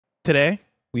Today,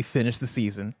 we finish the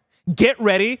season. Get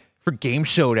ready for Game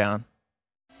Showdown.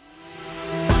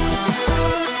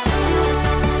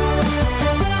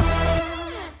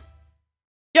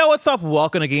 Yo, what's up?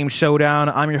 Welcome to Game Showdown.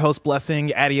 I'm your host, Blessing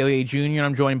Adeoye Jr., and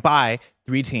I'm joined by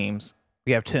 3 teams.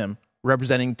 We have Tim,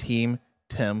 representing Team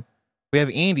Tim. We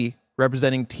have Andy,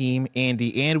 representing Team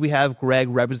Andy, and we have Greg,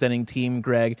 representing Team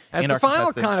Greg. As the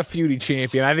final kind of Feudy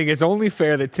champion, I think it's only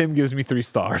fair that Tim gives me 3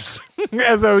 stars.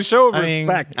 As a show of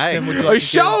respect. A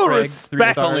show of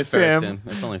respect. It's only fair, Tim.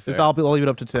 It's only fair. I'll leave it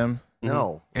up to Tim.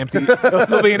 No. Empty. It'll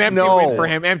still be an empty win for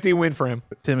him. Empty win for him.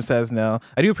 Tim says no.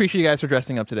 I do appreciate you guys for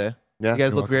dressing up today. Yeah, you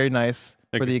guys look very nice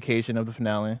for the occasion of the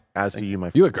finale. As do you, my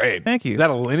friend. You look great. Thank you. Is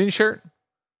that a linen shirt?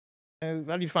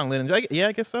 How do you find linen? Yeah,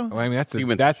 I guess so. Well, I mean, that's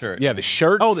the shirt. Yeah, the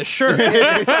shirt. Oh, the shirt.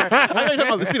 I thought you were talking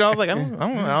about the suit. I was like, I don't know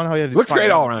how you looks great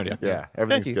all around you. Yeah,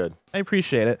 everything's good. I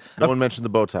appreciate it. No one mentioned the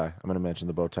bow tie. I'm going to mention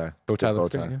the bow tie. Bow tie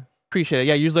looks great, yeah. Appreciate it.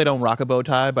 Yeah, usually I don't rock a bow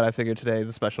tie, but I figured today is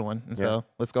a special one. And so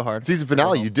let's go hard. Season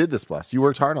finale, you did this, Bless. You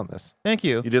worked hard on this. Thank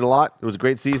you. You did a lot. It was a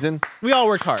great season. We all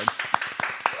worked hard.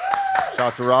 Shout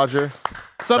out to Roger.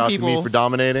 Some people, to me for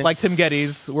dominating. like Tim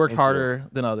Geddes, worked harder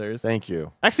than others. Thank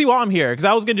you. Actually, while I'm here, because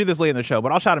I was going to do this late in the show,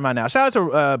 but I'll shout him out now. Shout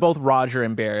out to both Roger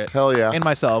and Barrett. Hell yeah. And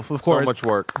myself, of course. So much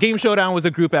work. Game Showdown was a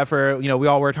group effort. You know, we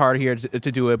all worked hard here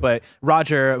to do it, but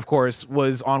Roger, of course,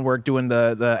 was on work doing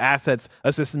the assets,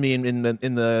 assisting me in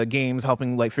the games,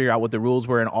 helping like figure out what the rules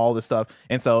were and all this stuff.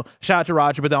 And so shout out to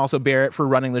Roger, but then also Barrett for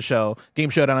running the show.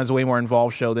 Game Showdown is a way more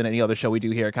involved show than any other show we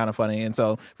do here. Kind of funny. And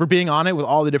so for being on it with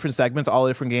all the different segments, all the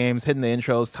different games, hitting the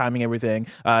intros, timing everything.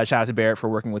 Shout out to Barrett for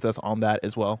working with us on that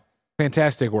as well.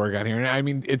 Fantastic work out here. And I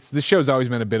mean, this show's always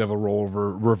been a bit of a role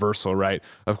reversal, right?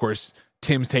 Of course,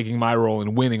 Tim's taking my role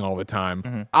and winning all the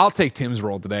time. I'll take Tim's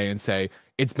role today and say,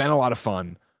 it's been a lot of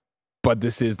fun, but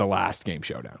this is the last Game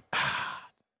Showdown.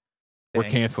 We're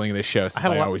canceling this show since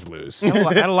I always lose.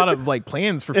 I had a lot of like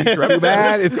plans for future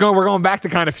episodes. We're going back to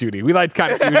kind of Feudy. We liked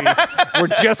kind of Feudy. We're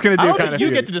just gonna do kind of. You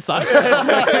Feudy. get to decide.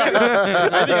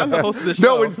 I think I'm the host of the show.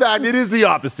 No, in fact, it is the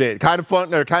opposite. Kind of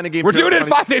fun or kind of game. We're doing it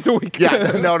 5 days a week.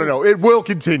 Yeah, no. It will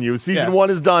continue. Season 1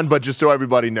 is done, but just so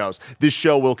everybody knows, this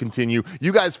show will continue.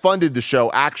 You guys funded the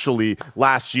show actually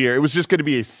last year. It was just going to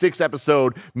be a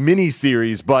 6-episode mini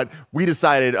series, but we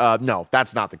decided no,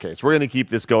 that's not the case. We're going to keep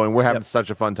this going. We're having such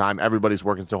a fun time. Everybody's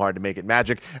working so hard to make it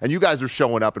magic, and you guys are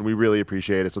showing up, and we really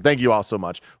appreciate it. So thank you all so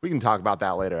much. We can talk about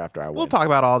that later after I win. We'll talk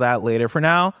about all that later. For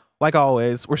now, like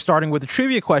always, we're starting with a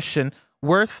trivia question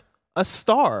worth a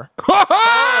star.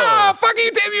 Fuck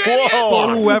you, Tim, you idiot!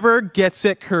 For whoever gets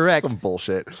it correct. Some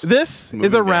bullshit. This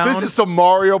is a round. This is some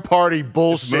Mario Party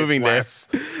bullshit. Moving this.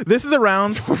 This is a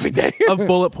round of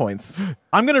bullet points.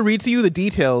 I'm going to read to you the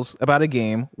details about a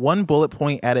game, 1 bullet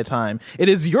point at a time. It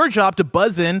is your job to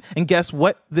buzz in and guess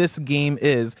what this game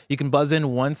is. You can buzz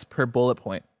in once per bullet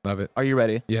point. Love it. Are you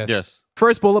ready? Yes.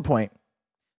 First bullet point.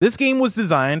 This game was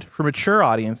designed for mature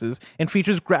audiences and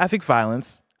features graphic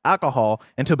violence, alcohol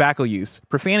and tobacco use,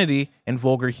 profanity, and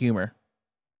vulgar humor.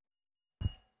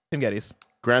 Tim Geddes.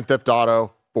 Grand Theft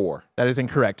Auto 4. That is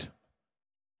incorrect.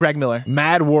 Greg Miller.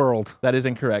 Mad World. That is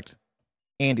incorrect.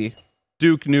 Andy.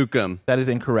 Duke Nukem. That is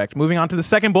incorrect. Moving on to the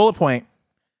second bullet point.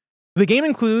 The game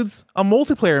includes a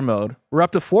multiplayer mode where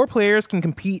up to 4 players can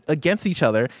compete against each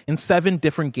other in 7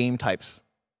 different game types.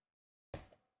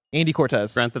 Andy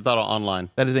Cortez. Grand Theft Auto Online.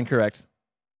 That is incorrect.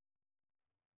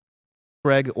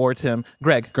 Greg or Tim.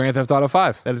 Greg. Grand Theft Auto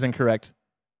 5. That is incorrect.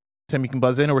 Tim, you can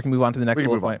buzz in or we can move on to the next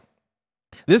bullet point.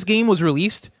 This game was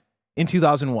released in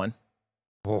 2001.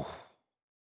 Oh.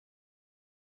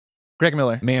 Greg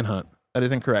Miller. Manhunt. That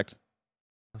is incorrect.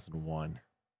 2001.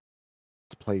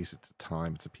 It's a place, it's a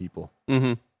time, it's a people.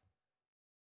 Mm-hmm.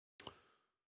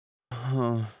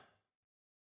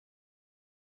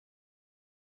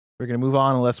 We're going to move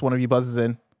on unless one of you buzzes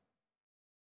in.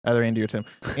 Either Andy or Tim.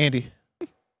 Andy.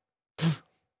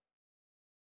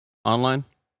 Online?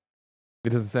 It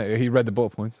doesn't say. He read the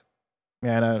bullet points.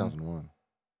 Yeah, no. 2001.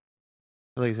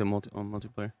 I think you said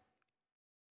multiplayer.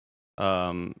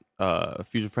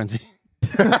 Future Frenzy.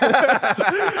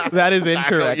 That is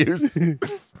incorrect.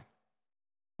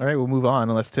 All right, we'll move on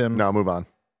unless Tim... No, move on.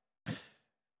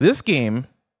 This game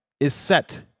is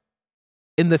set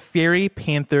in the Fairy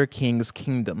Panther King's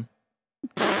kingdom.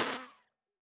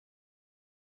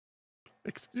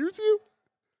 Excuse you?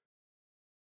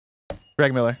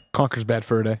 Greg Miller. Conker's Bad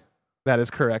Fur Day. That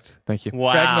is correct. Thank you.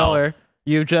 Wow. Greg Miller,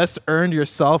 you just earned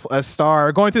yourself a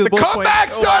star. Going through the bullet points. Comeback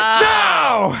starts now!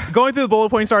 No! Going through the bullet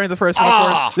points, starting at the first one, of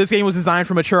course, this game was designed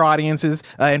for mature audiences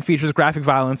and features graphic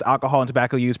violence, alcohol and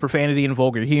tobacco use, profanity, and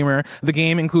vulgar humor. The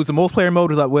game includes a multiplayer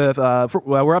mode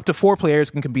where up to 4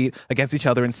 players can compete against each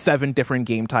other in 7 different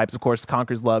game types. Of course,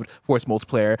 Conker's loved for its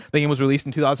multiplayer. The game was released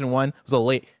in 2001. It was a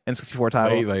late N64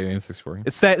 title. Late N64.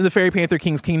 It's set in the Fairy Panther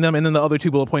King's Kingdom, and then the other 2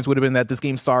 bullet points would have been that this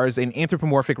game stars an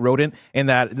anthropomorphic rodent, and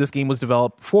that this game was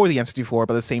developed for the N64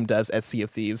 by the same devs as Sea of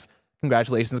Thieves.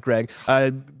 Congratulations, Greg.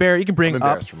 Barry, you can bring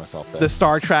up for myself there. the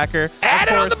star tracker. Add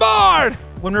it on the board!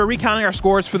 When we're recounting our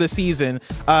scores for the season,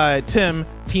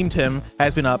 Team Tim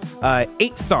has been up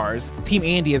 8 stars. Team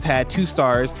Andy has had 2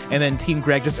 stars, and then Team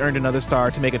Greg just earned another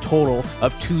star to make a total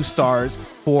of 2 stars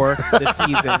for the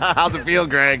season. How's it feel,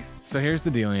 Greg? So here's the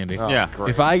deal, Andy. Yeah.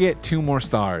 Great. If I get 2 more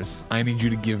stars, I need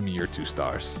you to give me your 2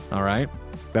 stars. All right?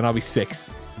 Then I'll be 6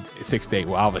 to 8.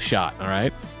 Well, I'll have a shot. All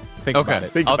right? Think about it.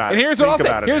 Think about And it. here's what I'll Think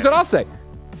say. about it, Here's man. what I'll say.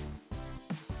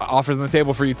 Offers on the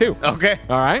table for you too. Okay.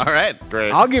 All right. All right. Great.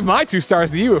 I'll give my 2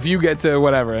 stars to you if you get to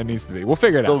whatever it needs to be. We'll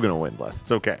figure it Still out. gonna win, Bless.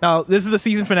 It's okay. Now, this is the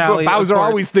season finale. But Bowser of course.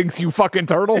 always thinks you fucking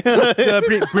turtle.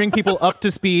 To bring people up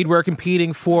to speed, we're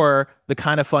competing for the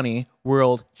Kind of Funny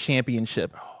World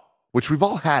Championship. Which we've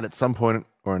all had at some point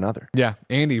or another. Yeah,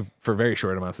 Andy for very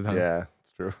short amounts of time. Yeah,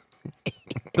 it's true.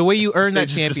 The way you earn They that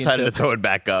just decided to championship. throw it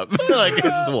back up. Like, it's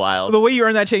just wild. The way you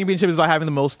earn that championship is by having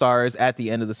the most stars at the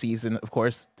end of the season. Of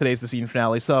course, today's the season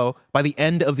finale. So by the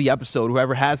end of the episode,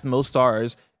 whoever has the most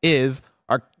stars is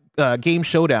our Game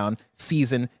Showdown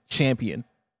season champion.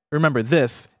 Remember,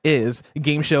 this is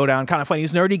Game Showdown, Kind of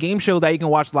Funny's nerdy game show that you can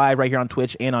watch live right here on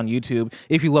Twitch and on YouTube.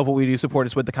 If you love what we do, support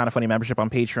us with the Kind of Funny membership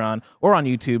on Patreon or on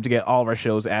YouTube to get all of our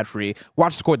shows ad-free.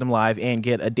 Watch Score Them live and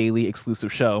get a daily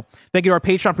exclusive show. Thank you to our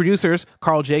Patreon producers,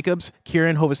 Carl Jacobs,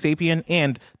 Kieran Hovasapian,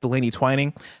 and Delaney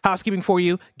Twining. Housekeeping for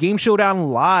you, Game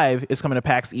Showdown Live is coming to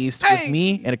PAX East with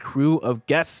me and a crew of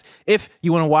guests. If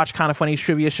you want to watch Kind of Funny's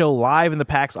trivia show live in the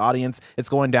PAX audience, it's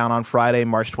going down on Friday,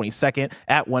 March 22nd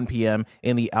at 1 p.m.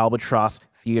 in the Albatross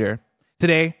Theater.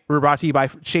 Today, we're brought to you by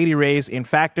Shady Rays and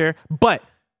Factor, but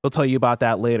we'll tell you about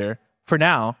that later. For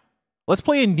now, let's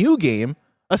play a new game,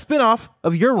 a spinoff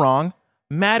of You're Wrong,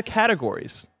 Mad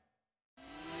Categories.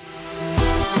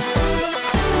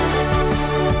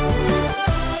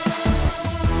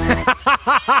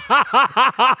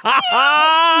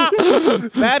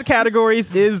 Mad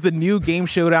Categories is the new Game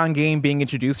Showdown game being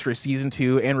introduced for Season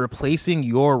 2 and replacing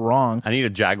You're Wrong. I need a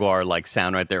Jaguar like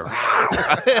sound right there.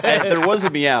 If there was a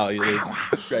meow,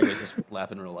 Greg was just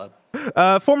laughing real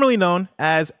loud. Formerly known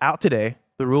as Out Today,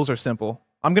 the rules are simple.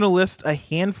 I'm going to list a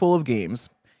handful of games.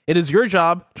 It is your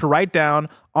job to write down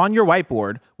on your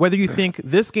whiteboard whether you think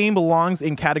this game belongs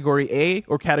in category A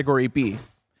or category B.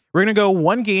 We're going to go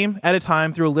one game at a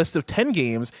time through a list of 10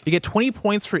 games. You get 20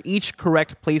 points for each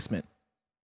correct placement.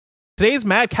 Today's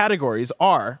Mad Categories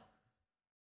are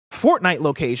Fortnite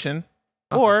location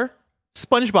or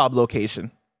SpongeBob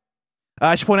location.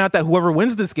 I should point out that whoever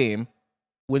wins this game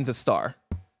wins a star.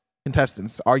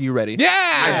 Contestants, are you ready?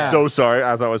 Yeah. I'm so sorry.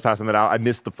 As I was passing that out, I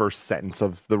missed the first sentence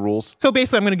of the rules. So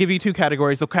basically, I'm going to give you 2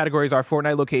 categories. The categories are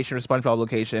Fortnite location or SpongeBob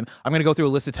location. I'm going to go through a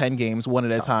list of 10 games, one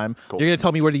at a time. Cool. You're going to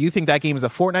tell me whether you think that game is a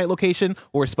Fortnite location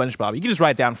or SpongeBob. You can just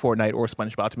write down Fortnite or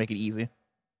SpongeBob to make it easy.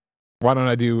 Why don't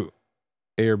I do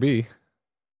A or B?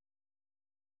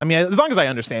 I mean, as long as I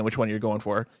understand which one you're going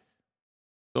for.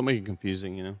 Don't make it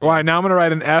confusing, you know. All right, now I'm gonna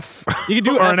write an F. You can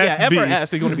do or F, an yeah, F SB. or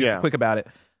S, so you want to be Yeah. quick about it.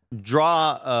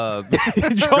 Draw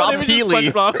Draw an image of Peely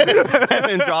SpongeBob. and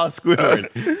then draw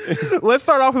Squidward. Let's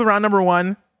start off with round number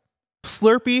 1.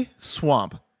 Slurpy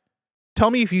Swamp.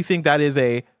 Tell me if you think that is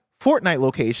a Fortnite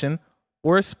location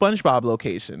or a SpongeBob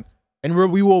location. And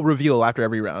we will reveal after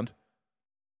every round.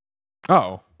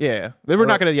 Oh, Yeah. We're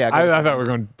not going to, I thought we were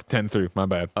going 10 through. My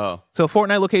bad. Oh, So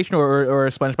Fortnite location or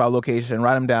a SpongeBob location.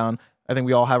 Write them down. I think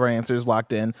we all have our answers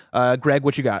locked in. Greg,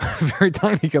 what you got? Very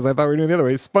tiny because I thought we were doing the other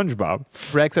way. SpongeBob.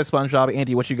 Greg says SpongeBob.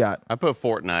 Andy, what you got? I put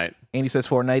Fortnite. Andy says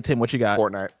Fortnite. Tim, what you got?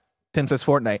 Fortnite. Tim says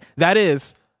Fortnite. That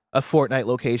is a Fortnite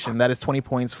location. That is 20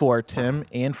 points for Tim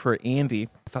and for Andy.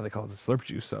 I thought they called it slurp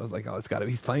juice. So I was like, oh, it's got to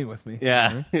be. He's playing with me.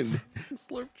 Yeah.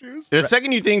 Slurp juice. The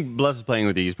second you think Bless is playing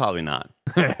with you, he's probably not.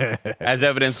 As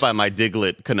evidenced by my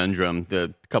Diglett conundrum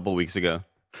the couple weeks ago.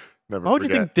 Never Why would you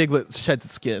forget. think Diglett sheds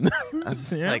its skin? I was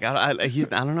just like, I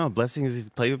don't know. Blessing is he's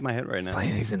playing with my head right now.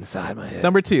 Playing. He's inside my head.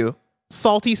 Number 2,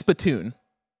 Salty Spittoon.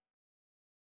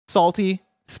 Salty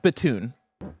Spittoon.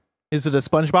 Is it a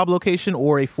SpongeBob location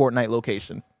or a Fortnite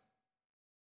location?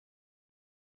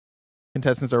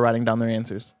 Contestants are writing down their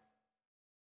answers.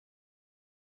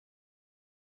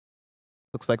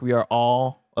 Looks like we are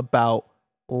all about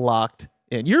locked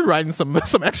in. You're writing some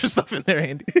extra stuff in there,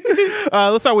 Andy.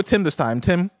 Let's start with Tim this time.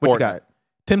 Tim, what you got?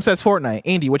 Tim says Fortnite.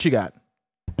 Andy, what you got?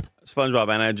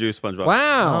 SpongeBob, and I drew SpongeBob.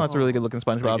 Wow. Oh, that's a really good looking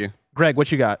SpongeBob. Thank you. Greg, what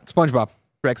you got? SpongeBob.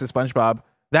 Greg says SpongeBob.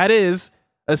 That is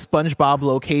a SpongeBob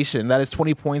location. That is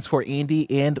 20 points for Andy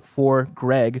and for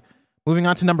Greg. Moving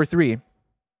on to number 3.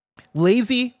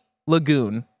 Lazy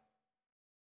Lagoon.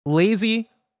 Lazy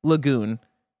Lagoon.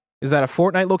 Is that a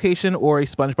Fortnite location or a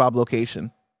SpongeBob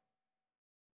location?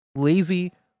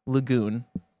 Lazy Lagoon.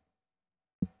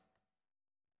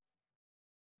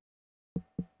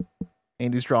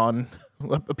 Andy's drawn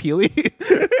a Peely.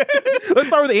 Let's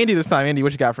start with Andy this time. Andy,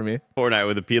 what you got for me? Fortnite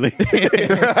with a peeling.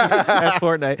 That's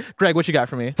Fortnite. Greg, what you got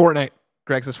for me? Fortnite.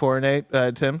 Greg says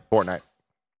Fortnite. Tim? Fortnite.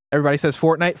 Everybody says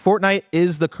Fortnite. Fortnite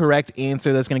is the correct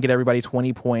answer. That's going to get everybody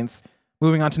 20 points.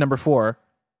 Moving on to number 4.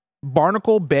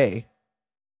 Barnacle Bay.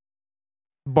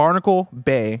 Barnacle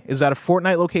Bay. Is that a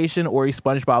Fortnite location or a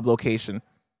SpongeBob location?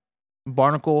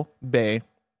 Barnacle Bay.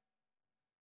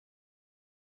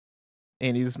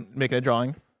 Andy's making a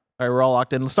drawing. All right, we're all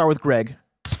locked in. Let's start with Greg.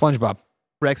 SpongeBob.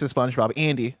 Greg says SpongeBob.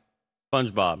 Andy.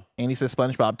 SpongeBob. Andy says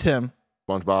SpongeBob. Tim.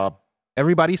 SpongeBob.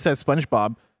 Everybody says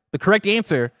SpongeBob. The correct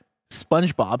answer,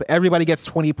 SpongeBob. Everybody gets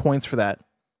 20 points for that.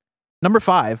 Number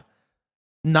 5.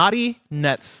 Naughty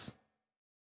Nets.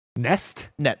 Nest.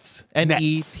 Nets.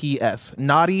 N-E-T-S.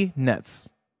 Naughty Nets.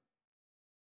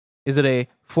 Is it a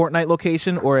Fortnite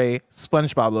location or a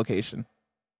SpongeBob location?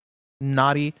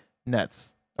 Naughty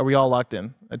Nets. Are we all locked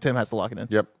in? Tim has to lock it in.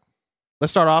 Yep.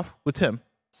 Let's start off with Tim.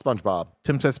 SpongeBob.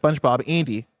 Tim says SpongeBob.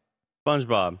 Andy.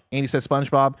 SpongeBob. Andy says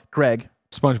SpongeBob. Greg.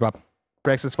 SpongeBob.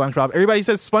 Greg says SpongeBob. Everybody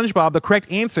says SpongeBob. The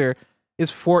correct answer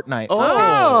is Fortnite.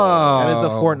 Oh. That is a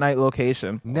Fortnite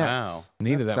location. Nets. Wow.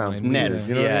 Needed that sounds one. Nets.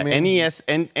 You know what Yeah. I mean? N-E-S,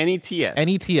 N-E-T-S.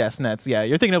 N-E-T-S, nets. Yeah,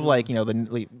 you're thinking of like, you know,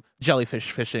 the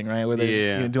jellyfish fishing, right? Where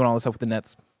they're Yeah. doing all this stuff with the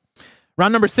nets.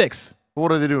 Round number 6.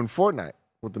 What are they doing Fortnite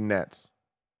with the Nets?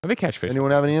 Are they catch fish?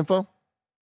 Anyone have any info?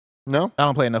 No? I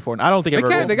don't play enough Fortnite. I don't think I've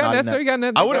ever They got naughty nets. They got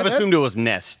nets. I would have They got assumed it was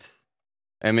Nest.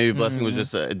 And maybe Blessing was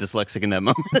just dyslexic in that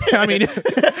moment. I mean,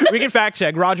 we can fact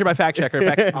check. Roger, my fact checker.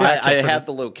 I have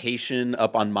the location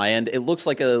up on my end. It looks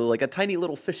like a tiny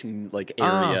little fishing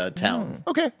area town.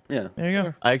 Okay. Yeah. There you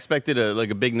go. I expected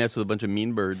a big nest with a bunch of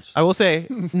mean birds. I will say,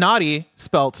 naughty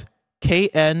spelt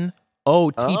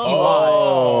K-N-O-T-T-Y.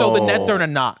 Oh. So the nets are in a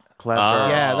knot. Clever.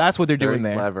 Yeah, that's what they're Very doing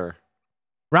there. clever.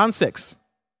 Round 6.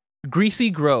 Greasy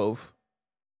Grove.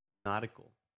 Nautical.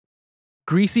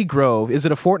 Greasy Grove. Is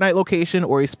it a Fortnite location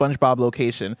or a SpongeBob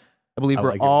location? I believe I we're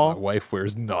like it when all... my wife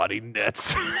wears naughty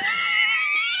nets.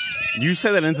 You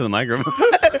said that into the microphone.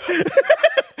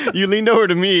 You leaned over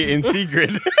to me in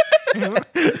secret.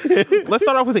 Let's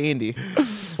start off with Andy.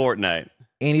 Fortnite.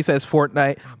 Andy says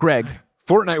Fortnite. Greg.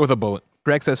 Fortnite with a bullet.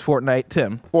 Greg says Fortnite.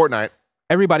 Tim. Fortnite.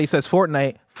 Everybody says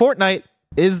Fortnite. Fortnite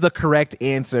is the correct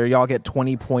answer. Y'all get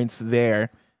 20 points there.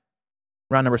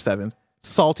 Round number 7.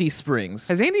 Salty Springs.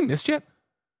 Has Andy missed yet?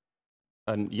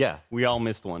 Yeah, we all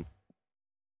missed one.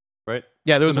 Right?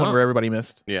 Yeah, there was No. one where everybody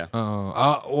missed. Yeah.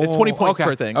 It's 20 points okay.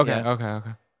 per thing, Okay, yeah. okay.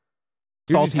 Salty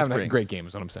You're just having a Springs. great game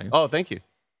is what I'm saying. Oh, thank you.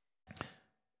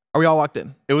 Are we all locked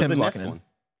in? It was Tim's the Nets locking in. one.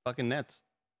 Fucking Nets.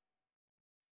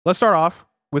 Let's start off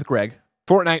with Greg.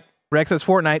 Fortnite. Greg says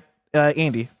Fortnite.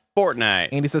 Andy. Fortnite.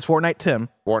 Andy says Fortnite. Tim.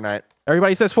 Fortnite.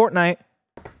 Everybody says Fortnite.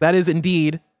 That is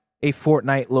indeed a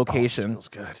Fortnite location. Feels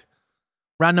good.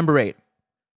 Round number 8.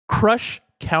 Crush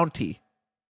County.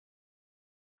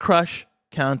 Crush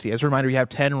County. As a reminder, you have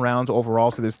 10 rounds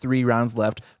overall, so there's 3 rounds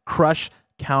left. Crush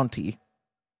County. I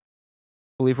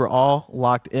believe we're all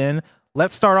locked in.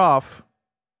 Let's start off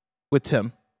with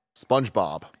Tim.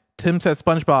 SpongeBob. Tim says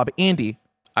SpongeBob. Andy.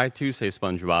 I too say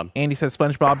SpongeBob. Andy says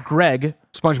SpongeBob. Greg.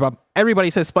 SpongeBob. Everybody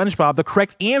says SpongeBob. The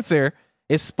correct answer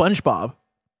is SpongeBob.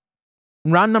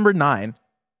 Round number 9.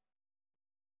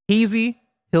 Hazy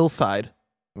Hillside.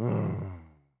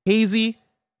 Hazy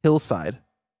Hillside.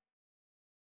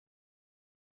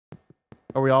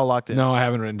 Are we all locked in? No, I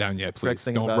haven't written down yet. Greg's Please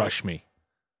thinking don't about rush me.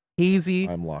 Hazy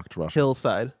I'm locked. Rush.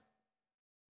 Hillside.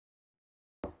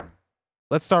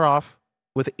 Let's start off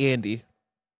with Andy.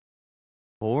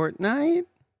 Fortnite?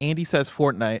 Andy says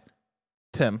Fortnite.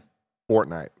 Tim.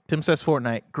 Fortnite. Tim says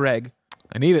Fortnite. Greg.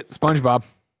 I need it. SpongeBob.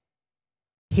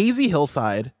 Hazy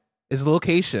Hillside is the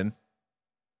location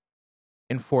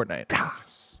in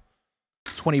Fortnite.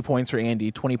 20 points for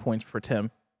Andy, 20 points for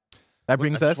Tim. That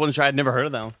brings I us... just wasn't sure. I'd never heard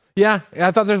of that one. Yeah,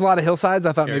 I thought there's a lot of hillsides.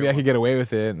 I thought Scary maybe I one. could get away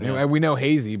with it. Yeah. We know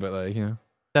hazy, but like, you know.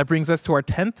 That brings us to our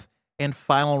 10th and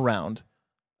final round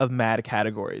of Mad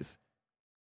Categories.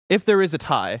 If there is a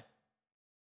tie,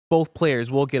 both players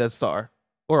will get a star.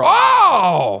 Or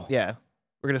Oh! yeah,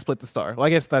 we're going to split the star. Well, I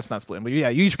guess that's not splitting, but yeah,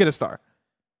 you each get a star.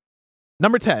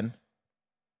 Number 10.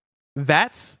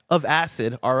 Vats of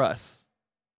acid are us.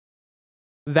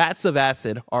 Vats of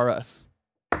acid are us.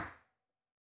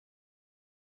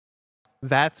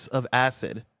 Vats of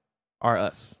acid are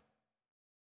us.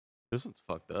 This one's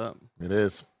fucked up. It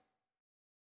is.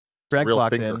 Greg Real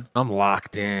locked finger. in. I'm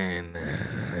locked in.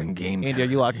 Game Andy, time. are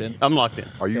you locked in? I'm locked in.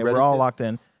 Are you Okay, ready? we're all locked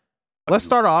in. Let's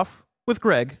start off with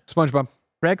Greg. SpongeBob.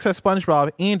 Greg says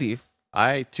SpongeBob. Andy.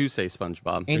 I too say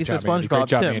SpongeBob. Andy Good says job, Andy. SpongeBob. Great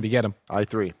job, Tim. Andy. Get him.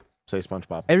 I3. Say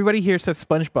SpongeBob. Everybody here says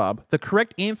SpongeBob. The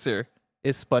correct answer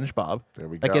is SpongeBob. There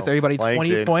we go. That gets everybody 20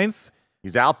 Plankton. points,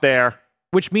 He's out there.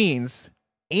 which means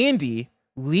Andy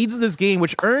leads this game,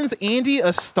 which earns Andy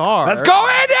a star. Let's go,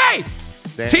 Andy!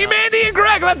 Damn. Team Andy and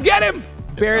Greg, let's get him!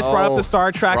 Barrett's brought up Oh, the star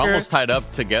We're tracker. almost tied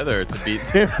up together to beat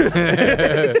Tim.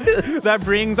 That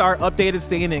brings our updated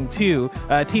standing to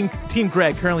Team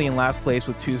Greg currently in last place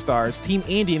with 2 stars, Team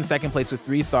Andy in second place with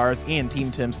 3 stars, and Team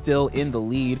Tim still in the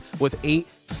lead with 8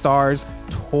 stars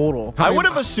total. I would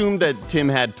have assumed that Tim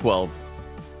had 12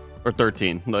 or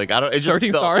 13. Like I don't. It just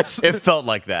 13 felt, stars? It felt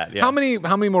like that. Yeah. How many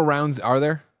more rounds are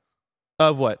there?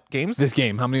 Of what? Games? This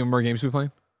game. How many more games we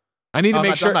playing? I need to I'm make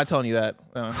not, sure. I'm not telling you that.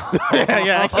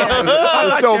 Yeah, I can't.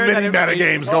 There's no mini meta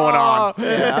games going on.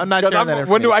 Yeah, I'm not sharing that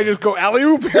When do I information. just go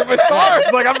alley-oop here with stars?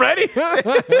 Like, I'm ready.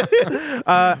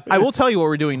 I will tell you what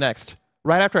we're doing next.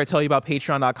 Right after I tell you about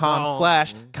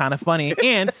patreon.com/kindafunny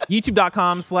and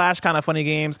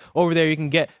youtube.com/kindafunnygames. Over there, you can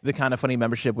get the Kinda Funny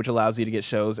membership, which allows you to get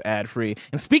shows ad-free.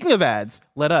 And speaking of ads,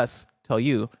 let us tell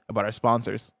you about our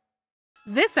sponsors.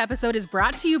 This episode is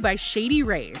brought to you by Shady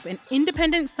Rays, an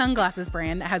independent sunglasses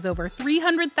brand that has over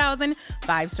 300,000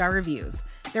 5-star reviews.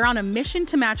 They're on a mission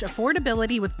to match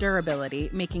affordability with durability,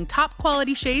 making top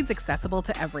quality shades accessible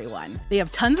to everyone. They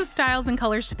have tons of styles and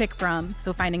colors to pick from,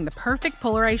 so finding the perfect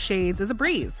polarized shades is a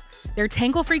breeze. Their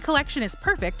tangle-free collection is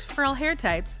perfect for all hair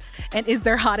types and is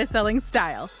their hottest selling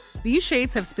style. These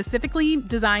shades have specifically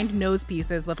designed nose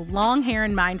pieces with long hair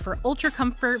in mind for ultra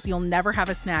comfort so you'll never have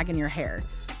a snag in your hair.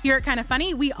 Here at Kinda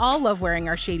Funny, we all love wearing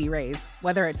our Shady Rays.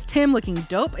 Whether it's Tim looking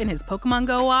dope in his Pokemon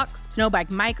Go walks, Snowbike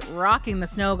Mike rocking the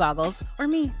snow goggles, or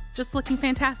me just looking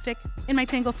fantastic in my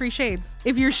tangle-free shades.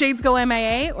 If your shades go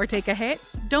MIA or take a hit,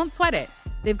 don't sweat it.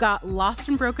 They've got lost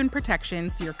and broken protection,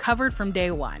 so you're covered from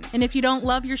day one. And if you don't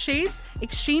love your shades,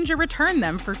 exchange or return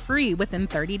them for free within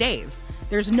 30 days.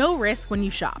 There's no risk when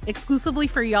you shop. Exclusively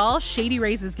for y'all, Shady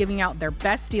Rays is giving out their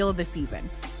best deal of the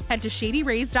season. Head to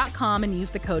shadyrays.com and use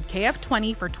the code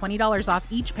KF20 for $20 off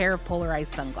each pair of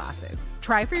polarized sunglasses.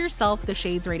 Try for yourself the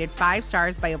shades rated 5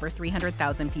 stars by over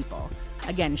 300,000 people.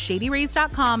 Again,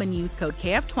 shadyrays.com and use code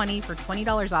KF20 for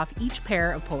 $20 off each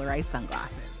pair of polarized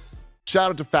sunglasses.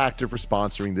 Shout out to Factor for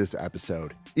sponsoring this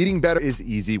episode. Eating better is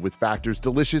easy with Factor's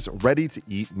delicious,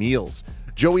 ready-to-eat meals.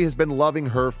 Joey has been loving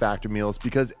her Factor meals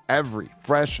because every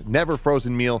fresh, never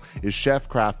frozen meal is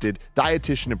chef-crafted,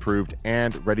 dietitian-approved,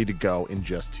 and ready to go in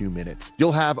just 2 minutes.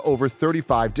 You'll have over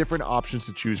 35 different options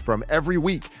to choose from every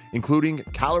week, including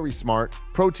Calorie Smart,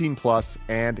 Protein Plus,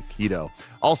 and Keto.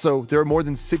 Also, there are more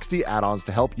than 60 add-ons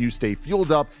to help you stay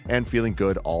fueled up and feeling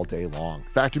good all day long.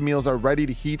 Factor meals are ready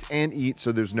to heat and eat,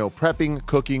 so there's no prepping,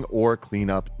 cooking, or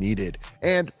cleanup needed.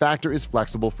 And Factor is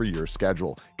flexible for your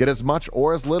schedule. Get as much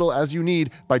or as little as you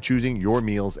need by choosing your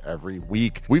meals every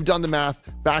week. We've done the math.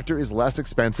 Factor is less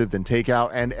expensive than takeout,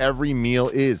 and every meal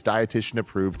is dietitian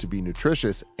approved to be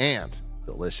nutritious and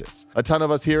delicious. A ton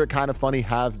of us here at Kinda Funny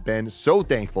have been so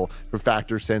thankful for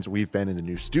Factor since we've been in the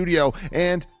new studio,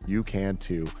 and you can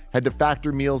too. Head to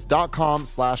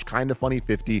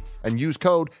factormeals.com/kindafunny50 and use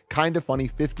code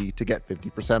kindafunny50 to get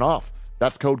 50% off.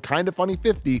 That's code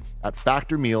kindafunny50 at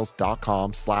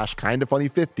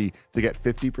factormeals.com/kindafunny50 to get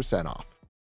 50% off.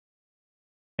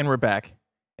 And we're back.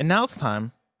 And now it's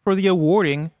time for the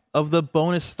awarding of the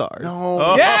bonus stars.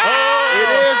 Oh, Yeah! it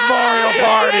is Mario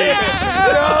Party.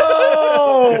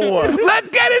 No! Let's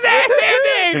get his ass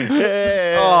ending!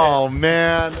 Oh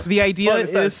man. The idea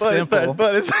is simple.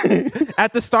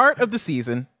 At the start of the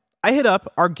season, I hit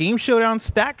up our Game Showdown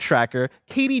stack tracker,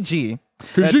 KDG,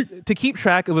 to keep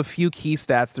track of a few key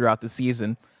stats throughout the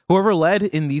season. Whoever led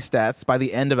in these stats by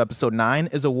the end of episode 9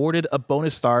 is awarded a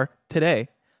bonus star today.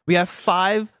 We have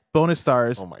 5 bonus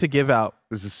stars to give out.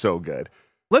 This is so good.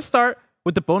 Let's start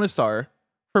with the bonus star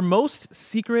for most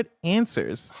secret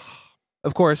answers.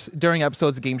 Of course, during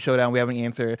episodes of Game Showdown, we have an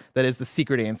answer that is the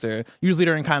secret answer, usually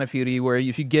during Kinda Feudy, where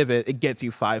if you give it, it gets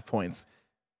you 5 points.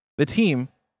 The team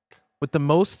with the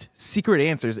most secret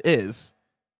answers is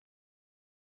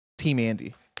Team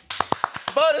Andy.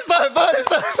 Bonus time, bonus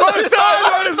time, Bonus time,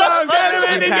 bonus time. Get him,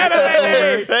 Andy, We get pass him, that Andy.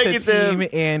 over Thank to you, Tim. Team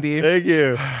Andy. Thank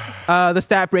you. The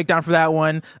stat breakdown for that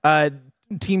one,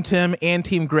 Team Tim and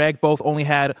Team Greg both only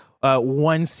had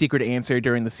 1 secret answer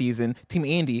during the season. Team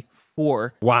Andy,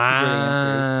 4 secret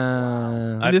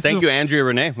answers. Thank you, Andrea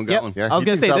Renee. We got one. Yeah, I was he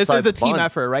going to say, thinks this is a outside the team fun.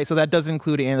 effort, right? So that does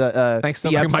include Thanks to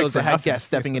the Mike episodes for that had nothing. guests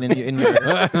stepping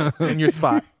in your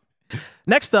spot.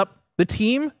 Next up, the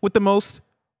team with the most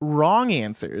wrong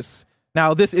answers.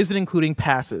 Now, this isn't including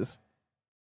passes.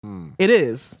 It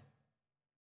is.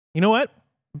 You know what?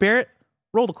 Barrett,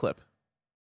 roll the clip.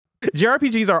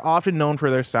 JRPGs are often known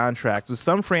for their soundtracks, with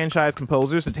some franchise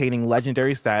composers attaining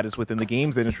legendary status within the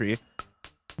games industry.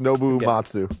 Nobu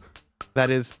Matsu. That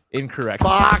is incorrect.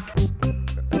 Fuck!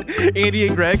 Andy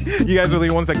and Greg, you guys are the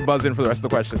ones that can buzz in for the rest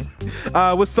of the question.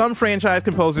 With some franchise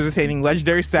composers attaining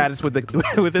legendary status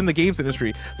within the games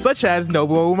industry, such as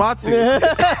Nobuo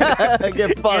Uematsu.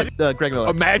 Get fucked. Greg Miller.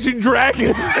 Imagine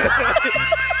Dragons.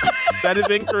 That is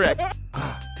incorrect.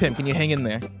 Tim, can you hang in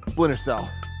there? Splinter Cell.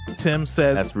 Tim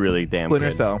says That's really damn Splinter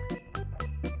good. Cell.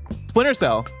 Splinter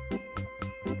Cell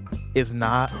is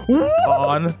not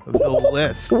on the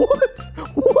list.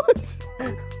 What?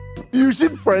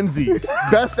 Fusion Frenzy.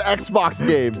 Best Xbox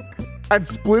game. And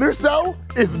Splinter Cell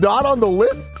is not on the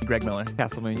list? Greg Miller.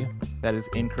 Castlevania. That is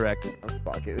incorrect. Oh,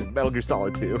 fuck it. Metal Gear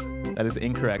Solid 2. That is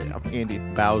incorrect. Andy.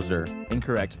 Bowser.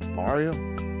 Incorrect. Mario?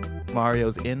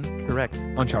 Mario's incorrect.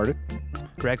 Uncharted.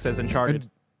 Greg says Uncharted.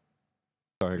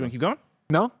 Sorry. You want to keep going?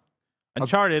 No?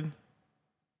 Uncharted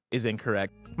is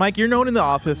incorrect. Mike, you're known in the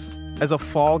office as a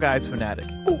Fall Guys fanatic.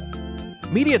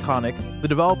 Mediatonic, the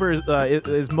developer,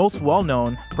 is most well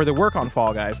known for their work on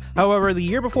Fall Guys. However, the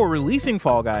year before releasing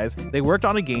Fall Guys, they worked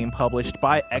on a game published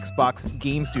by Xbox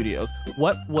Game Studios.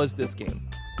 What was this game?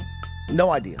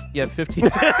 No idea. You have 15.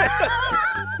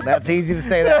 That's easy to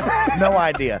say that. No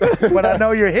idea. But I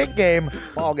know your hit game,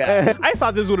 Fall Guys. I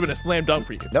thought this would have been a slam dunk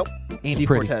for you. Nope. Andy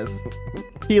Pretty. Cortez.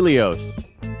 Helios.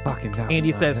 Fucking down.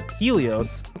 Andy says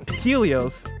Helios.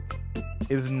 Helios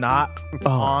is not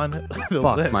on the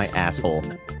Fuck list. my asshole.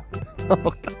 Oh,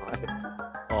 God.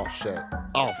 Oh, shit.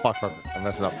 Oh, fuck. I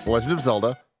messed it up. Legend of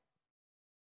Zelda.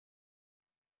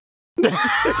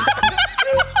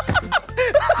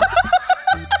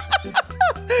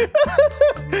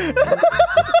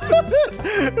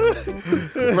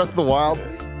 Breath of the Wild.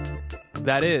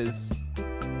 That is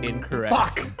incorrect.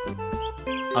 Fuck.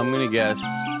 I'm gonna guess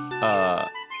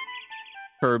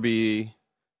Kirby.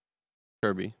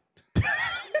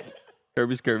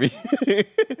 Kirby's Kirby.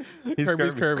 He's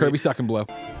Kirby's Kirby. Kirby Suck and Blow.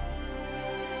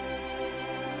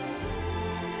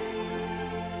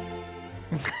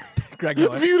 Greg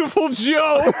Miller. Beautiful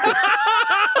Joe.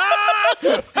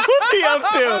 What's he up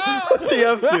to? What's he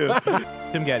up to?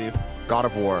 Tim Geddes. God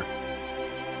of War.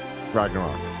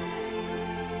 Ragnarok.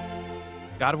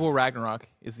 God of War Ragnarok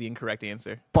is the incorrect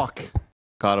answer. Fuck.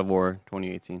 God of War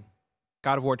 2018.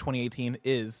 God of War 2018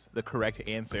 is the correct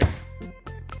answer.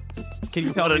 Can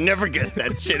you I tell would have me? never guessed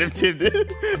that shit if Tim did.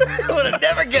 I would have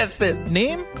never guessed it.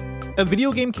 Name a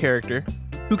video game character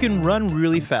who can run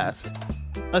really fast,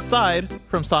 aside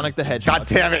from Sonic the Hedgehog. God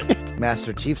damn it.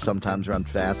 Master Chief sometimes runs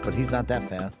fast, but he's not that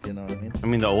fast. You know what I mean? I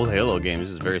mean, the old Halo games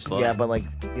is very slow. Yeah, but like,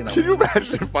 you know. Can you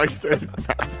imagine if I said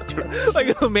faster?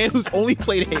 Like a man who's only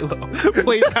played Halo,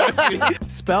 played Call of Duty.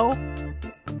 Spell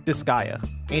Disgaea.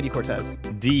 Andy Cortez.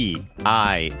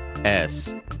 D-I-S-G-I-E-A.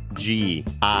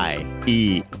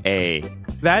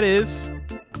 That is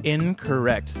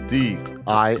incorrect. D-I-S-G-A-E-A.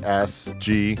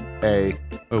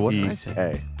 Wait, what did I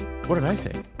say? What did I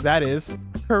say? That is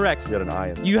correct. You got an eye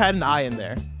in there. You had an I in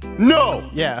there. No!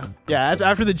 Yeah.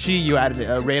 After the G, you added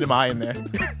a random I in there.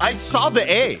 I saw the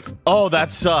A. Oh,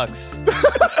 that sucks.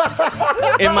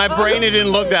 In my brain, it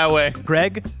didn't look that way.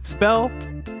 Greg, spell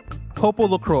Popo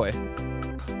LaCroix.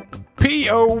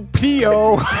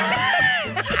 P-O-P-O.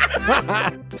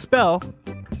 Spell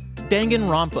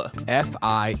Danganronpa.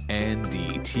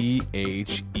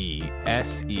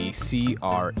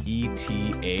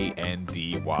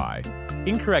 F-I-N-D-T-H-E-S-E-C-R-E-T-A-N-D-Y.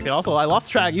 Incorrect. And also, I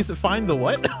lost track. You used to find the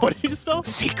what? What did you just spell?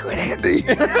 Secret Andy.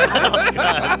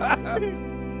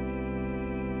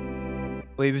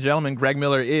 Ladies and gentlemen, Greg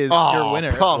Miller is Oh, your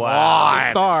winner. come Wow. on.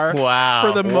 Star Wow.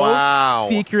 for the Wow. most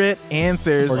secret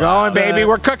answers. We're going, baby.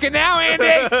 We're cooking now, Andy.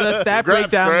 The stat Congrats,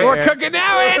 breakdown. Greg. We're cooking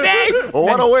now, Andy.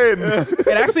 What a win. It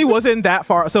actually wasn't that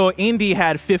far. So Andy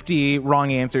had 50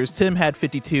 wrong answers. Tim had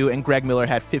 52, and Greg Miller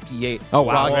had 58. Oh,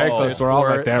 wow. wrong Very answers close. We're all for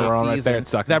right there. the We're all right season. there. It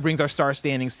sucked. That brings our star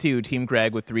standings to Team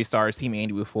Greg with 3 stars, Team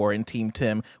Andy with 4, and Team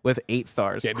Tim with 8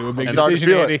 stars. Can't do a big And start to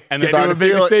decision, feel Andy. it. And Can't then do a start big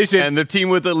to feel it. decision. And the team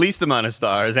with the least amount of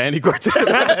stars, Andy Cortez.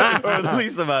 Or the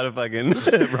least amount of fucking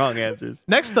wrong answers.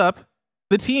 Next up,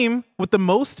 the team with the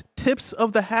most tips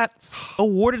of the hats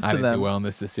awarded I to didn't them. do well in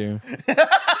this year.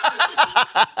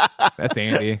 That's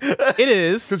Andy. It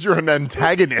is Because you're an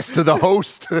antagonist to the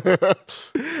host.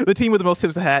 the team with the most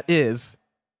tips of the hat is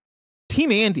Team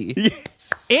Andy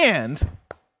and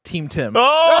Team Tim.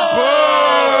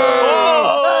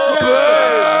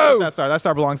 That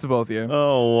star belongs to both of you.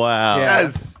 Oh, wow.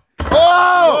 Yes.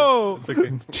 Oh!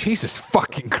 Jesus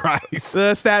fucking Christ.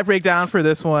 The stat breakdown for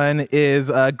this one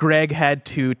is Greg had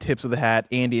 2 tips of the hat.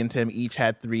 Andy and Tim each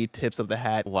had 3 tips of the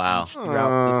hat. Wow.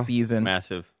 Throughout the season.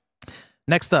 Massive.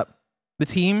 Next up, the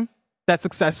team that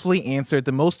successfully answered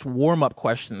the most warm-up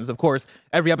questions. Of course,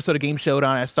 every episode of Game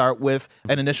Showdown, I start with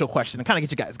an initial question to kind of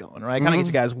get you guys going, right? Kind of get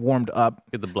you guys warmed up.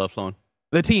 Get the blood flowing.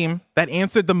 The team that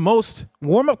answered the most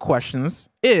warm-up questions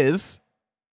is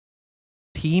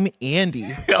Team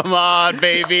Andy. Come on,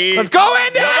 baby. Let's go,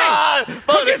 Andy!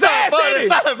 Bonus stars.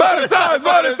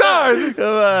 Come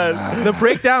on. The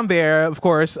breakdown there, of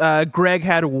course, Greg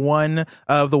had 1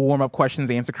 of the warm-up questions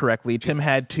answered correctly. Tim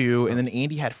had 2, and then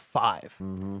Andy had 5.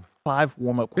 5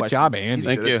 warm-up questions. Good job, Andy.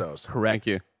 Thank you. Correct. Thank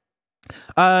you.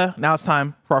 Now it's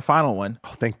time for our final one.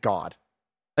 Oh, thank God.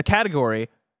 A category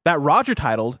that Roger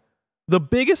titled The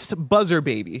Biggest Buzzer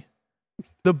Baby.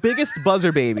 The biggest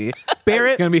buzzer baby.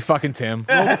 Barrett. It's gonna be fucking Tim.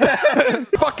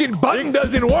 Fucking button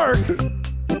doesn't work.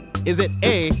 Is it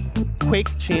A, Quake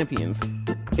Champions?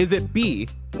 Is it B,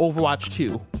 Overwatch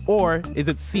 2? Or is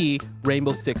it C,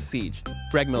 Rainbow Six Siege?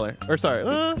 Greg Miller. Or sorry.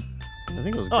 I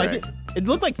think it was Oh, Greg. it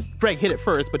looked like Greg hit it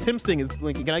first, but Tim's thing is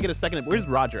blinking. Can I get a second? Where's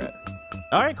Roger at?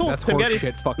 All right, cool. That's Tim horse Geddes.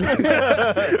 shit. Fucking. I'm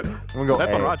gonna go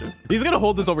That's A. on Roger. He's gonna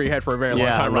hold this over your head for a very long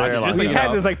Yeah, time, very Roger. long. Just so We you had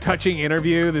know. this like touching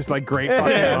interview, this like great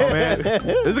fucking moment.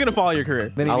 This is gonna follow your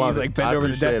career. Then he I love needs it. like bend I over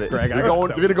the appreciate desk, it. Greg. We're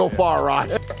gonna go far, Raj.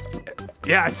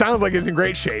 Yeah, it sounds like it's in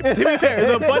great shape. To be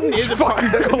fair, the button is Fucking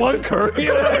clunker. You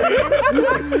know what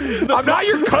I mean? I'm not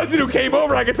your cousin who came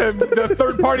over. I get the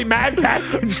third party Mad Catz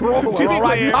controller. be All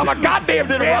right, clear- I'm a goddamn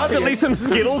champion. leave some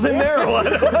Skittles in there or what?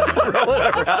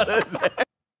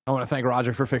 I want to thank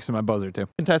Roger for fixing my buzzer too.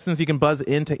 Contestants, you can buzz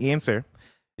in to answer.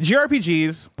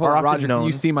 GRPGs are often Roger, known. can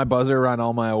you see my buzzer around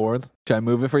all my awards? Should I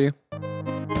move it for you?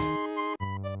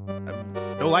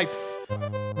 No lights.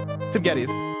 Tim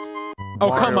Geddes.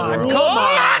 Oh, come on. Come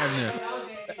on.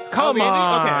 Come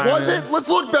on. Okay. Was it? Let's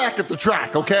look back at the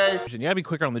track, okay? You gotta be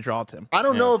quicker on the draw, Tim. I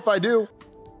don't know if I do.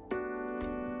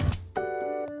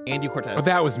 Andy Cortez. But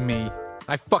that was me.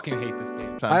 I fucking hate this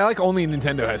game. I like only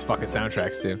Nintendo has fucking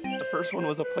soundtracks too. The first one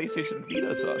was a PlayStation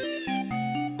Vita song.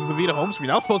 This is the Vita home screen.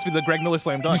 That was supposed to be the Greg Miller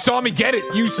slam You dunk. saw me get it.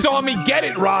 You saw me get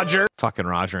it, Roger. Fucking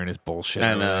Roger and his bullshit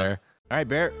I over know. there. All right,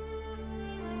 Barrett.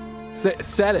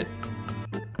 Set it.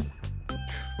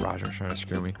 Roger's trying to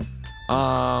screw me.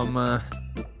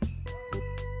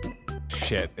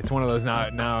 Shit. It's one of those now I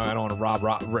don't want to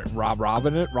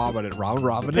robbing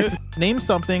it. Name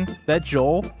something that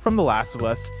Joel from The Last of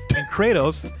Us and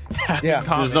Kratos have Yeah. in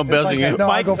common. There's no buzzing in. No,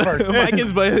 I go first. Mike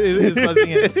is buzzing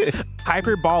in.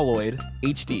 Hyperboloid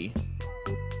HD.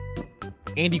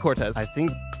 Andy Cortez. I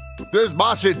think There's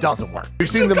my shit doesn't work. We've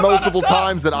seen the multiple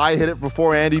times that I hit it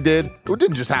before Andy did. It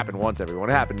didn't just happen once, everyone.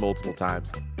 It happened multiple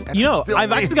times. And You know, still I've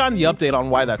me. actually gotten the update on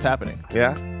why that's happening.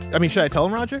 Yeah? I mean, should I tell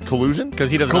him, Roger? Collusion?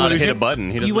 because he doesn't know how to hit a button.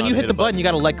 He doesn't When know you how to hit the button, you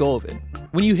got to let go of it.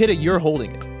 When you hit it, you're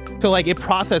holding it. So, like, it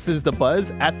processes the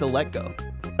buzz at the let go.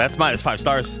 That's -5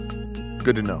 stars.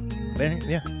 Good to know. There,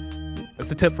 yeah. That's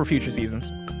a tip for future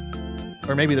seasons.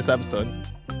 Or maybe this episode.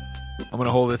 I'm gonna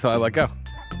hold it till I let go,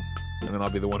 and then I'll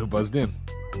be the one who buzzed in.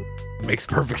 Makes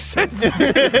perfect sense. This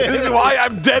is why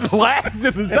I'm dead last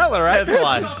in the cellar, right? That's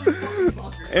why.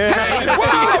 Hey,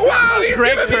 wow, he's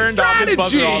Greg giving me turned off his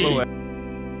buzzer all the strategy. way.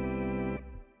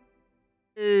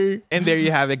 And there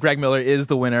you have it. Greg Miller is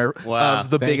the winner Wow. of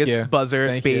the Thank biggest you. buzzer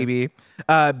Thank you. baby.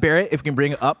 Barrett, if you can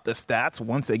bring up the stats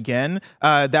once again,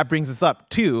 that brings us up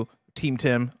to Team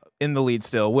Tim in the lead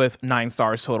still with 9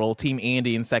 stars total. Team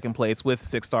Andy in second place with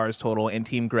 6 stars total. And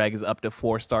Team Greg is up to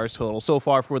 4 stars total so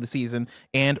far for the season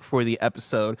and for the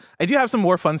episode. I do have some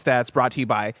more fun stats brought to you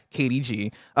by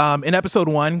KDG. In episode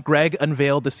 1, Greg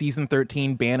unveiled the season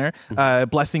 13 banner.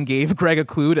 Blessing gave Greg a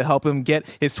clue to help him get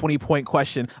his 20-point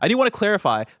question. I do want to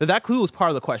clarify that clue was part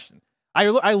of the question. I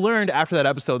learned after that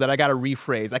episode that I got to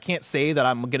rephrase. I can't say that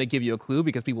I'm going to give you a clue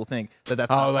because people think that that's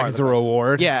not Oh, like part it's of a the question.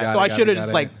 reward. Yeah, Got so it, I got should it, have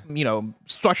just got it.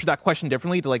 structured that question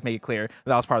differently to like make it clear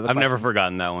that was part of the I've question. never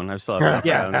forgotten that one. I still have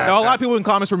Yeah, no, a lot of people in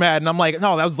comments were mad, and I'm like,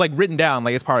 no, that was like written down,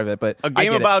 like it's part of it. But A I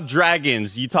game get it. about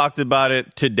dragons. You talked about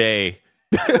it today.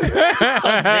 That's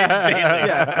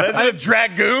a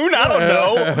dragoon? I don't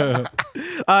know.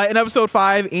 In episode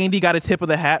 5, Andy got a tip of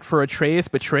the hat for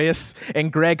Betrayus, and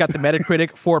Greg got the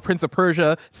Metacritic for Prince of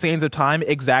Persia: Sands of Time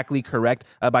exactly correct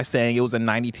by saying it was a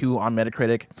 92 on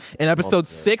Metacritic. In episode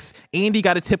 6, Andy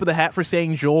got a tip of the hat for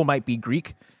saying Joel might be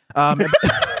Greek. In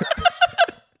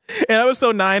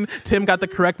episode 9, Tim got the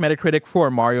correct Metacritic for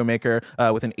Mario Maker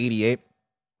with an 88.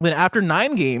 Then after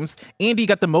 9 games, Andy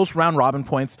got the most round robin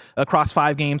points across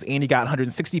 5 games. Andy got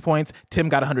 160 points, Tim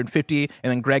got 150,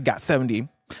 and then Greg got 70.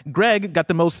 Greg got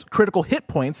the most critical hit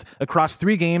points across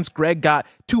 3 games. Greg got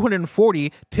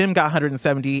 240, Tim got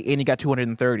 170, Andy got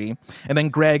 230. And then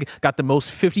Greg got the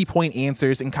most 50-point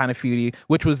answers in Kind of Feudy,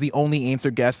 which was the only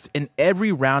answer guest in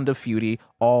every round of Feudy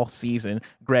all season.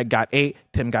 Greg got 8,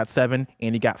 Tim got 7,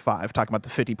 Andy got 5. Talking about the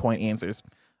 50-point answers.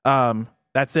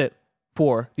 That's it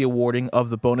for the awarding of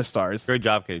the bonus stars. Great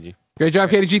job, KDG. Great job,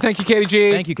 KDG. Thank you,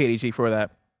 KDG. Thank you, KDG, for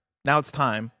that. Now it's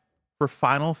time for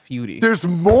Final Feudy. There's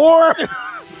more?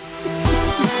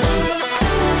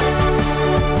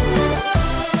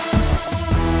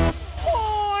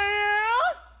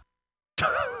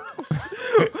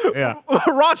 Yeah.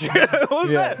 Roger, what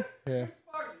was that? Yeah.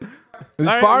 This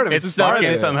is part of it. It's stuck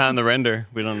in somehow in the render.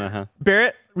 We don't know how.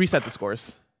 Barrett, reset the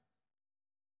scores.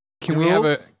 Can we have a...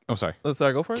 rules? Oh, sorry. Let's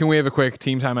go for it. Can we have a quick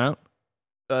team timeout?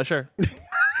 Sure.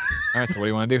 All right, so what do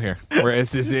you want to do here?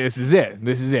 This is it.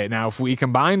 This is it. Now, if we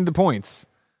combine the points,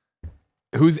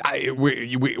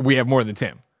 we have more than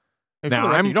Tim.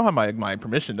 Now, you don't have my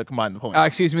permission to combine the points.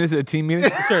 Excuse me, this is a team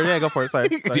meeting? Sure, yeah, go for it. Sorry.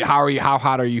 How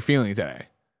hot are you feeling today?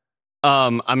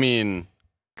 I mean,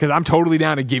 because I'm totally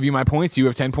down to give you my points. You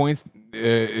have 10 points.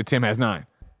 Tim has 9.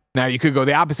 Now, you could go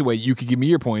the opposite way. You could give me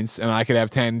your points, and I could have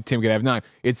 10. Tim could have 9.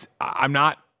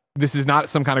 This is not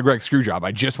some kind of Greg screw job.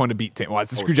 I just want to beat Tim. Well,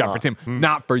 it's a screw job for Tim,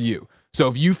 not for you. So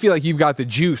if you feel like you've got the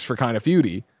juice for Kind of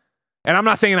Feudy, and I'm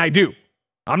not saying I do.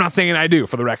 I'm not saying I do,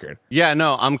 for the record. Yeah,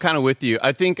 no, I'm kind of with you.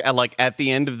 I think at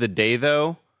the end of the day,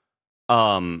 though,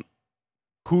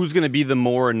 who's going to be the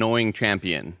more annoying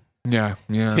champion? Yeah.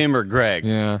 Tim or Greg?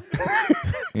 Yeah.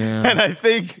 Yeah. And I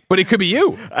think... But it could be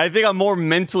you. I think I'm more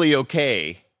mentally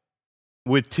okay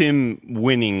with Tim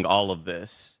winning all of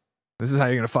this. This is how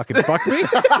you're going to fucking fuck me?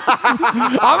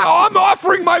 I'm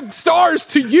offering my stars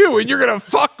to you, and you're going to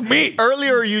fuck me.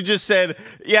 Earlier, you just said,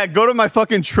 yeah, go to my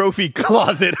fucking trophy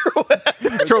closet.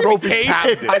 Trophy case?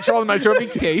 I told him my trophy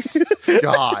case.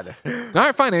 God. All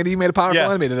right, fine, Andy. You made a powerful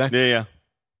enemy today. Yeah.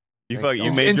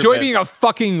 You made Enjoy being a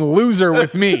fucking loser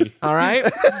with me, all right?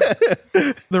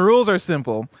 The rules are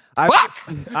simple.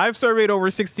 I've surveyed over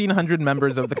 1,600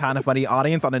 members of the Kind of Funny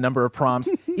audience on a number of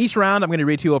prompts. Each round, I'm going to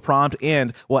read to you a prompt,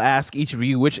 and we'll ask each of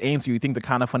you which answer you think the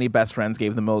Kind of Funny best friends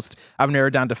gave the most. I've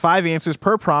narrowed down to 5 answers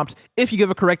per prompt. If you give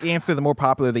a correct answer, the more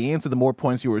popular the answer, the more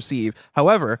points you receive.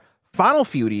 However, Final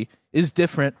Feudy is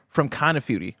different from Kind of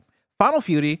Feudy. Final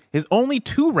Feudy is only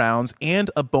 2 rounds and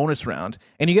a bonus round,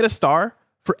 and you get a star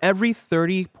for every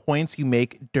 30 points you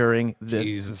make during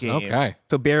this game. Okay.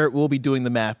 So Barrett will be doing the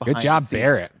math behind Good job, the scenes.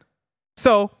 Barrett.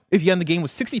 So if you end the game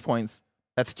with 60 points,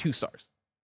 that's 2 stars.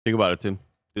 Think about it, Tim.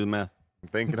 Do the math. I'm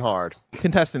thinking hard.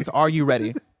 Contestants, are you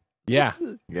ready? Yeah.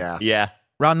 Yeah.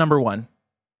 Round number 1.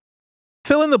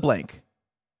 Fill in the blank.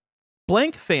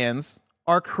 Blank fans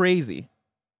are crazy.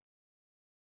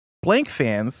 Blank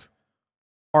fans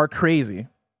are crazy.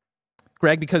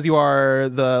 Greg, because you are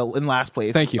in last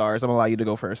place. Thank you. Stars, I'm going to allow you to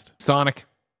go first. Sonic.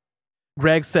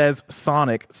 Greg says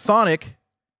Sonic. Sonic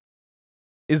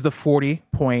is the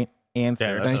 40-point answer.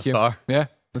 Yeah, that's Thank a you. star. Yeah.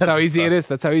 That's how easy it is.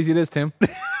 That's how easy it is, Tim.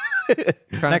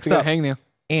 Next up, hang now.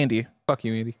 Andy. Fuck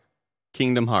you, Andy.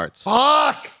 Kingdom Hearts.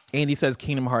 Fuck! Andy says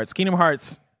Kingdom Hearts. Kingdom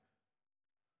Hearts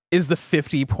is the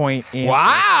 50-point answer.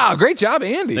 Wow. Great job,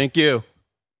 Andy. Thank you.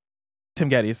 Tim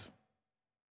Geddes.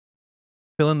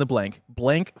 Fill in the blank.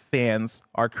 Blank fans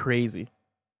are crazy.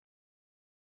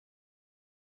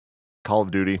 Call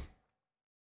of Duty.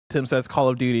 Tim says Call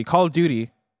of Duty. Call of Duty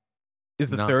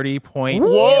is the 30-point.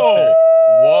 Whoa.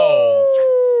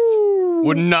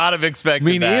 Would not have expected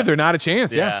Me that. neither. Not a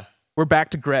chance. Yeah. We're back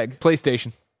to Greg.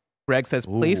 PlayStation. Greg says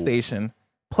PlayStation.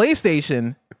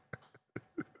 PlayStation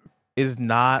is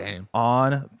not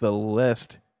on the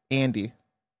list. Andy.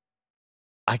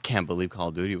 I can't believe Call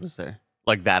of Duty was there.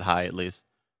 Like that high, at least.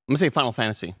 I'm going to say Final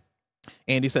Fantasy.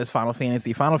 Andy says Final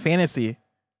Fantasy. Final Fantasy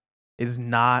is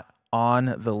not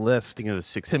on the list. Thinking of the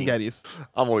 16. Tim Geddes.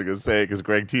 I'm only going to say it because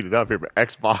Greg teed it up here, but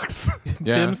Xbox.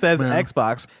 Yeah. Tim says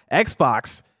Xbox.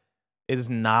 Xbox is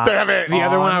not. Damn it. The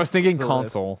other one I was thinking the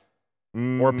console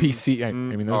or PC. I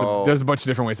mean, there's a bunch of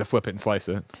different ways to flip it and slice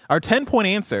it. Our 10-point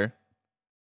answer,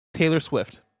 Taylor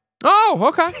Swift. Oh,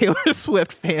 okay. Taylor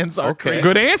Swift fans are crazy.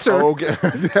 Good answer. Okay.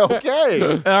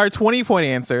 Okay. Our 20-point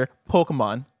answer,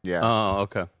 Pokemon. Yeah. Oh,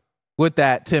 okay. With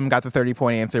that, Tim got the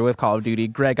 30-point answer with Call of Duty.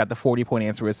 Greg got the 40-point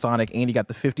answer with Sonic. Andy got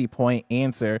the 50-point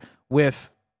answer with...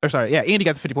 Andy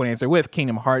got the 50-point answer with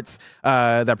Kingdom Hearts.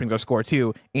 That brings our score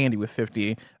to Andy with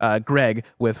 50, Greg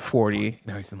with 40,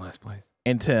 Now he's in last place.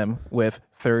 and Tim with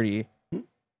 30.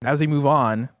 As we move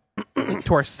on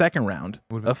to our second round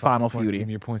of Final Feudy. Give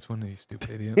me your points, one, you stupid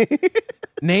idiot.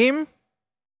 Name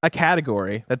a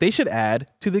category that they should add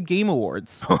to the Game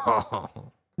Awards.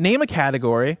 Name a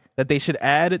category that they should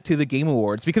add to the Game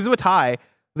Awards. Because of a tie,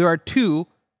 there are 2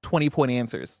 20-point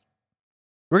answers.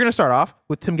 We're going to start off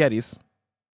with Tim Geddes.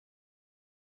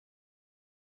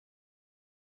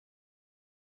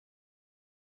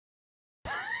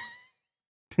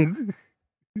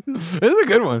 This is a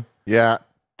good one. Yeah.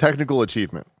 Technical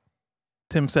achievement.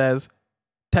 Tim says,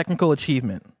 technical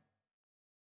achievement.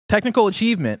 Technical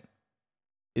achievement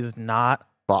is not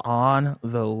on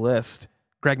the list.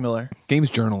 Greg Miller. Games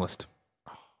journalist.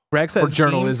 Greg says Or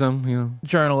journalism, you know.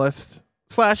 Journalist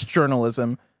 /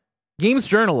 journalism. Games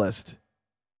journalist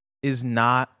is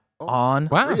not on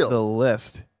the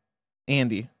list.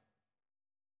 Andy.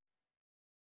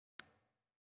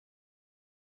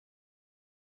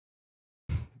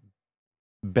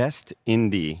 Best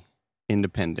indie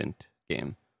independent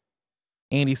game.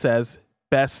 Andy says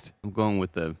best I'm going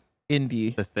with the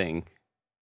indie. The Thing.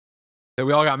 That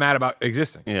we all got mad about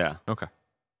existing. Yeah. Okay.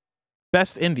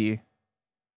 Best indie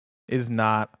is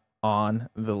not on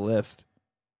the list.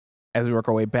 As we work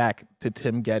our way back to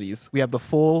Tim Geddes, we have the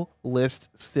full list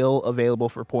still available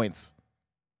for points.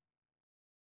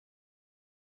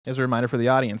 As a reminder for the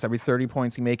audience, every 30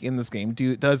 points you make in this game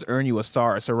does earn you a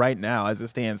star. So right now, as it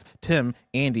stands, Tim,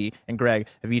 Andy, and Greg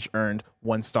have each earned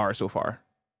 1 star so far.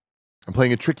 I'm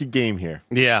playing a tricky game here.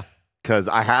 Yeah. Because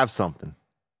I have something,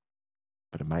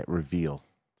 but it might reveal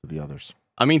to the others.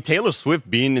 I mean, Taylor Swift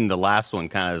being in the last one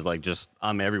kind of is like just,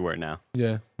 I'm everywhere now.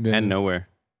 Yeah. And nowhere.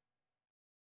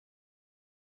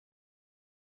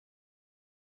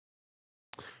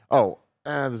 Oh,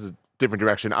 this is a different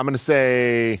direction. I'm going to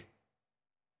say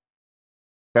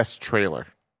best trailer.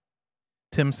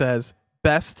 Tim says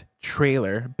best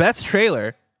trailer. Best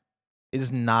trailer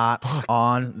is not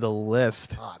on the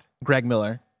list. God. Greg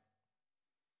Miller.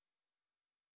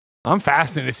 I'm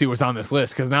fascinated to see what's on this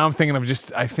list because now I'm thinking of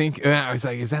I was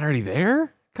like, is that already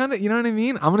there? Kind of, you know what I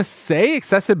mean? I'm going to say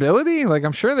accessibility. Like,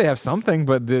 I'm sure they have something,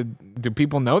 but do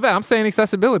people know that? I'm saying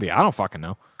accessibility. I don't fucking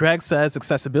know. Greg says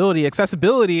accessibility.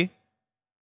 Accessibility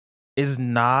is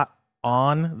not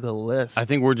on the list. I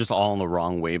think we're just all on the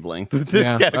wrong wavelength with this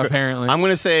category. Apparently. I'm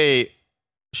going to say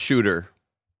shooter.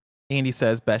 Andy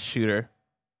says best shooter.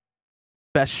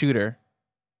 Best shooter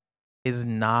is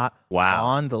not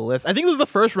on the list. I think it was the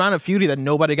first round of Feudy that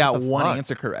nobody got one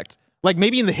answer correct. Like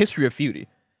maybe in the history of Feudy.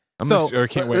 I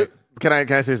can't wait. Can I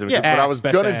say something? Yeah. What I was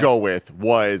going to ass. go with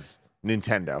was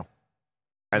Nintendo.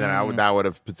 And then that would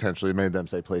have potentially made them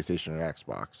say PlayStation or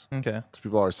Xbox. Okay. Because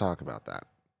people always talk about that.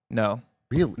 No.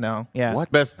 Really? No. Yeah.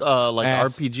 What? Best like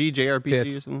Ass. RPG, JRPG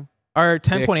Tits. or something? Our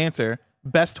 10-point answer,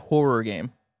 best horror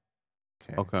game.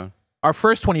 Okay. Our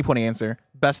first 20-point answer,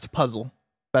 best puzzle.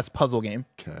 Best puzzle game.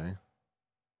 Okay.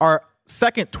 Our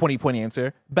second 20-point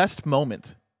answer, best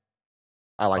moment.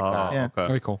 I like that. Yeah. Okay.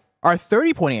 Very cool. Our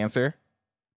 30-point answer,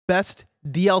 best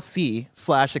DLC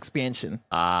 / expansion.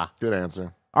 Good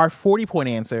answer. Our 40-point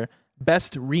answer,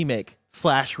 best remake /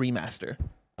 remaster.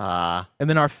 And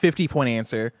then our 50-point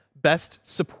answer, best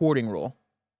supporting role.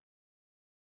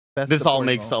 Best This all supporting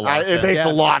makes role. a lot of It sense. makes a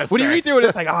lot of sense. When you read through it,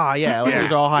 it's like, yeah, like,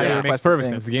 these are all highly Yeah, it makes requested perfect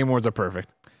things. sense. The Game Awards are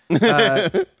perfect.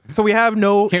 So we have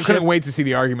no Couldn't wait to see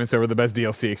the arguments over the best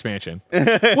DLC expansion. Well,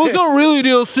 it's not really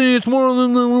DLC. It's more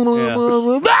than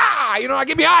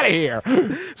get me out of here.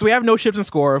 So we have no shifts in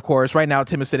score, of course. Right now,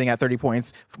 Tim is sitting at 30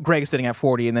 points, Greg is sitting at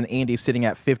 40, and then Andy's sitting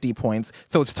at 50 points.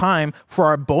 So it's time for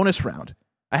our bonus round.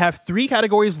 I have 3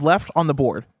 categories left on the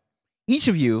board. Each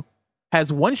of you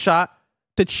has 1 shot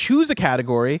to choose a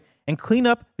category and clean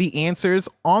up the answers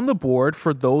on the board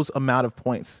for those amount of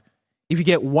points. If you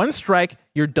get 1 strike,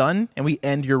 you're done, and we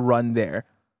end your run there.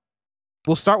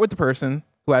 We'll start with the person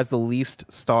who has the least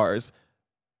stars.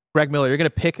 Greg Miller, you're going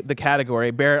to pick the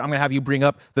category. Barrett, I'm going to have you bring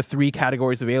up the 3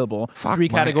 categories available. Fuck 3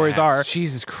 my categories ass. are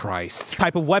Jesus Christ.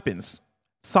 type of weapons,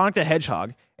 Sonic the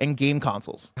Hedgehog, and game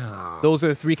consoles. Oh, Those are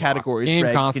the 3 categories. game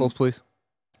Greg, consoles, please.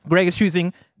 Greg is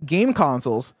choosing game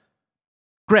consoles.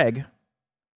 Greg,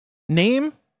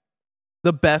 name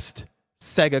the best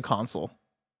Sega console.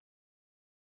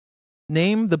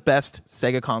 Name the best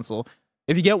Sega console.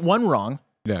 If you get 1 wrong,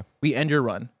 we end your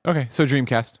run. Okay, so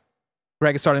Dreamcast.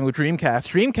 Greg is starting with Dreamcast.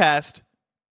 Dreamcast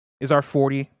is our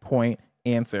 40-point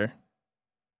answer.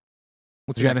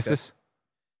 What's your next Genesis. guess?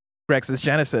 Greg says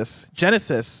Genesis.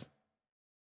 Genesis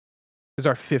is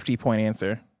our 50-point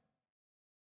answer.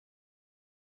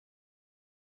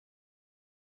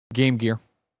 Game Gear.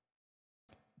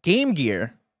 Game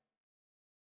Gear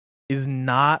is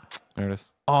not There it is.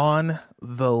 on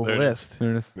the list.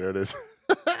 There it is. There it is.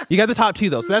 You got the top 2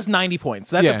 though, so that's 90 points.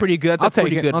 That's a pretty good. That's a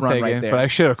pretty good run right there. But I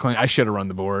should have run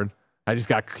the board. I just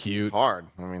got cute. Hard.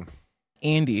 I mean,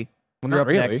 Andy, Well, you're not up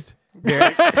really. next.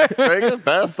 Barrett,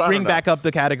 best. bring back up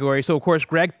the category. So of course,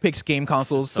 Greg picked game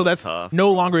consoles, so that's tough.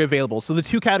 no longer available. So the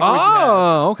 2 categories. you have,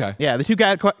 Oh, okay. yeah, the 2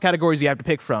 categories you have to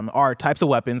pick from are types of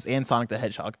weapons and Sonic the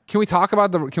Hedgehog. Can we talk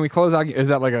about can we close out? Is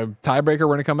that like a tiebreaker?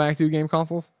 We're gonna come back to game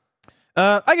consoles.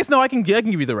 I guess no, I can give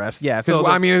you the rest. Yeah. So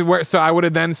I mean, so I would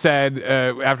have then said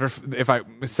if I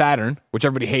Saturn, which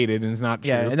everybody hated and is not true.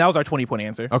 yeah, and that was our 20-point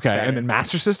answer. Okay, Saturn. and then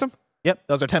Master System. Yep,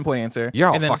 that was our 10-point answer. You're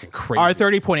all and then fucking crazy. Our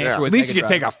 30-point answer was At least Mega you could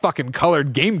Drive. take a fucking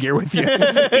colored Game Gear with you,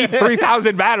 eat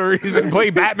 3,000 batteries, and play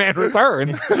Batman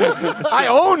Returns. I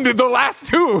owned the last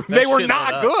 2. They were shit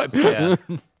not went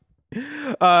good.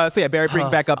 Yeah. So yeah, Barry,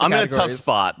 bring back up the I'm in a tough categories.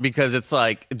 spot because it's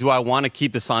like, do I want to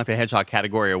keep the Sonic the Hedgehog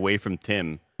category away from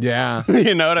Tim? Yeah.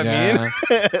 You know what I Yeah.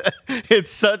 mean?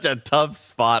 It's such a tough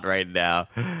spot right now.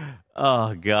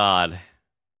 Oh God.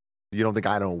 You don't think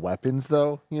I know weapons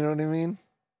though? You know what I mean?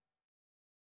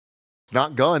 It's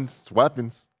not guns. It's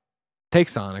weapons. Take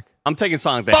Sonic. I'm taking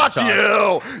Sonic the Fuck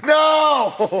Hedgehog. you!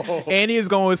 No. Andy is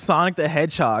going with Sonic the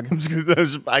Hedgehog.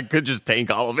 I could just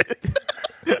tank all of it.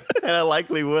 And I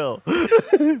likely will.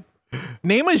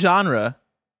 Name a genre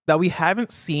that we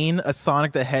haven't seen a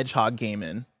Sonic the Hedgehog game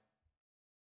in.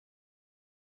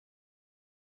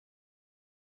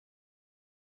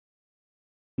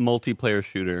 Multiplayer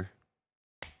shooter.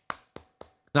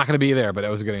 Not going to be there, but that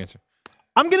was a good answer.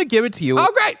 I'm gonna give it to you. Oh,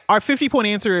 great. Our 50-point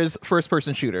answer is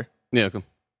first-person shooter. Yeah, okay.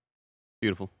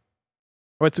 Beautiful.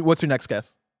 What's your next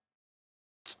guess?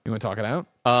 You want to talk it out?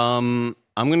 I'm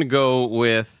gonna go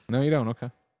with No, you don't.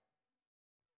 Okay.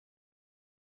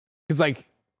 Because like,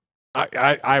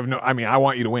 I have no. I mean, I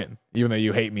want you to win, even though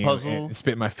you hate me Puzzle. and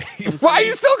spit in my face. Why are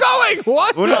you still going?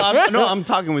 What? well, I'm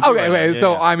talking with you. Okay, right wait. now.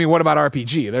 So Yeah. I mean, what about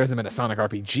RPG? There hasn't been a Sonic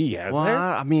RPG, has Well, there?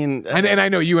 I mean, And I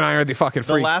know you and I are the fucking the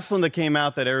freaks. last one that came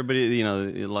out that everybody,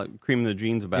 like creaming the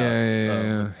jeans about.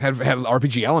 yeah. Had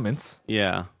RPG elements,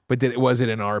 Yeah. but was it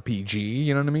an RPG?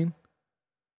 You know what I mean?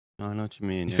 I know what you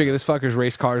mean. You yeah. figure this fucker's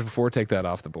raced cars before, take that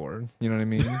off the board. You know what I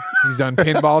mean? He's done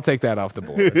pinball, take that off the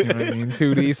board. You know what I mean?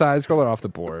 2D side scroller off the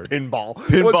board. Pinball.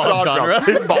 Pinball What genre.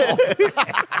 Pinball.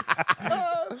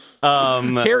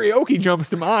 Karaoke jumps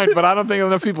to mind, but I don't think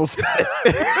enough people say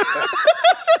it.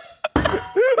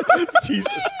 Jesus.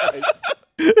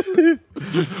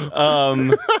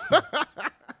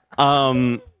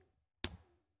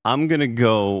 I'm gonna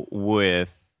go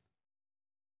with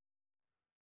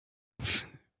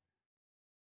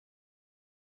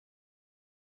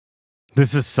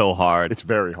this is so hard. It's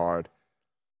very hard.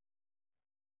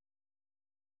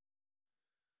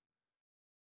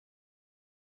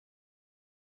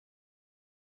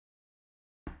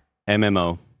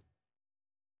 MMO.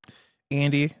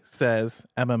 Andy says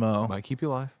MMO. Might keep you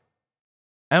alive.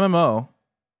 MMO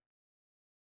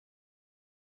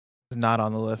is not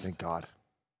on the list. Thank God.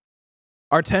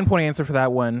 Our 10-point answer for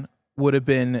that one would have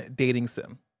been dating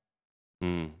sim.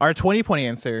 Mm. Our 20-point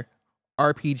answer,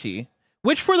 RPG.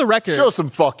 Which, for the record, Show some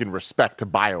fucking respect to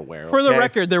BioWare. for the okay?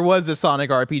 record, there was a Sonic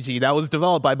RPG that was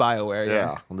developed by BioWare.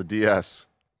 Yeah, on the DS.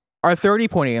 Our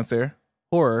 30-point answer,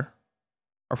 horror.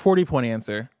 Our 40-point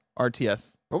answer,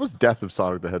 RTS. What was Death of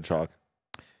Sonic the Hedgehog?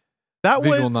 That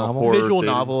Visual was novel. Horror visual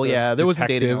dating novel. sim. Yeah, there was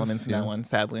dating Detective, elements in yeah. that one.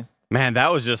 Sadly, Man,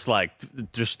 that was just like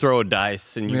just throw a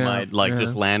dice and you Yeah, might like yeah.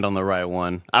 just land on the right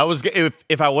one. I was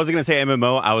if I wasn't gonna say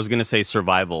MMO, I was gonna say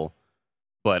survival,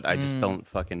 but I just don't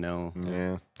fucking know.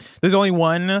 Yeah. there's only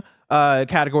one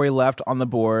category left on the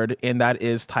board, and that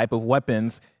is type of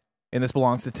weapons. And this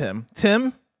belongs to Tim.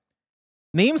 Tim,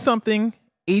 name something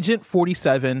Agent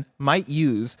 47 might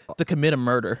use to commit a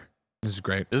murder. This is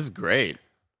great. This is great.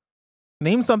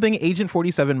 Name something Agent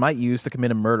 47 might use to commit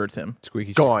a murder, Tim.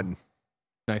 Squeaky. Gun.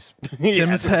 Nice. Tim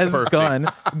Yeah, says perfect. gun.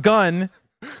 Gun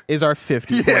is our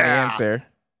 50-point Yeah. answer.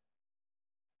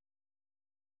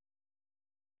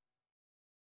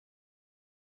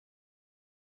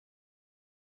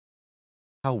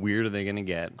 How weird are they gonna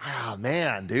get? Ah,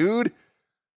 man, dude.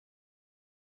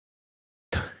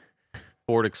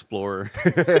 Ford Explorer.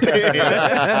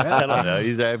 I don't know.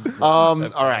 He's All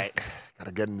right.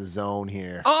 Gotta get in the zone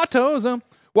here. AutoZone.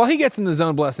 While he gets in the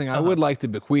zone blessing, I would like to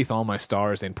bequeath all my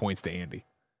stars and points to Andy.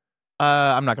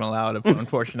 I'm not gonna allow it,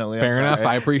 unfortunately. I'm Fair enough. sorry.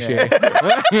 I appreciate it.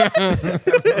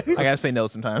 I gotta say no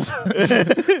sometimes.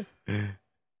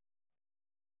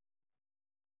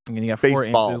 And you got 4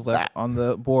 Baseball answers left bat. on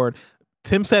the board.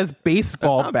 Tim says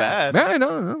baseball not bat. bad. Yeah, I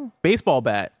know. Baseball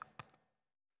bat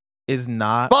is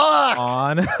not Fuck!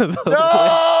 on the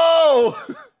No!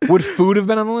 Would food have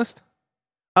been on the list?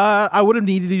 I would have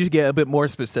needed you to get a bit more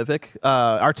specific.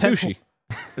 Our 10 Sushi.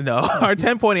 No, our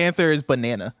 10-point answer is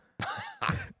banana.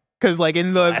 Because like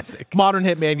in the modern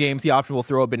Hitman games, the option will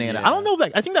throw a banana. I don't know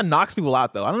that. I think that knocks people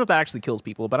out though. I don't know if that actually kills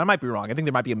people, but I might be wrong. I think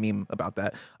there might be a meme about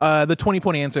that. The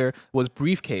 20-point answer was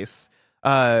briefcase.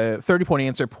 30-point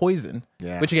answer poison,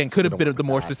 which again could have been the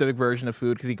more specific version of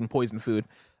food because he can poison food.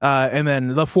 And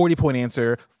then the 40-point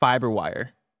answer fiber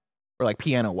wire or like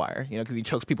piano wire, you know, because he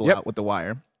chokes people out with the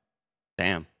wire.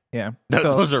 Damn. Yeah.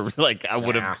 Those are like I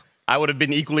would have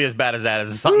been equally as bad as that as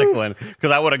a Sonic one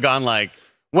because I would have gone like.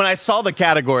 When I saw the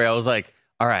category, I was like,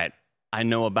 all right, I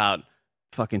know about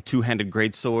fucking two-handed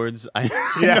great swords. I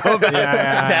know about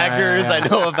daggers. I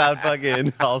know about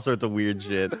fucking all sorts of weird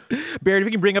shit. Barrett, if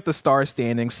you can bring up the star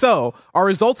standing. So our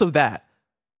results of that,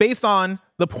 based on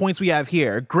the points we have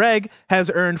here, Greg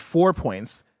has earned 4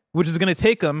 points, which is going to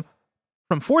take him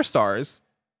from 4 stars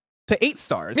to 8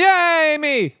 stars. Yay,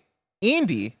 me!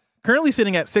 Andy, currently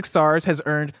sitting at 6 stars, has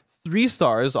earned 3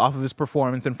 stars off of his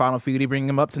performance in Final Feudy, bringing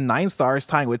him up to 9 stars,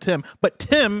 tying with Tim. But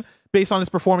Tim, based on his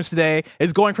performance today,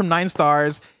 is going from 9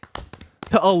 stars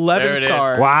to 11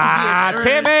 stars. Wow,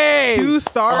 Timmy! 2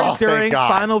 stars during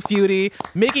Final Feudy,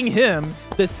 making him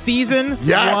the season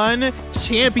 1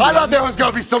 champion. I thought there was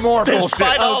going to be some more bullshit.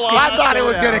 I thought it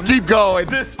was going to keep going.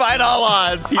 Despite all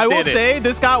odds, I will say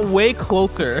this got way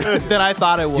closer than I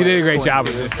thought it would. You did a great job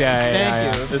with this.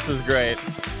 Thank you. This was great.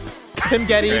 Tim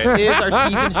Gettys is our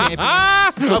season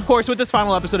champion. Of course, with this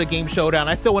final episode of Game Showdown,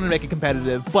 I still want to make it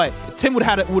competitive, but Tim would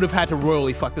have had to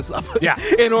royally fuck this up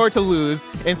in order to lose.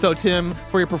 And so, Tim,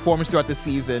 for your performance throughout the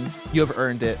season, you have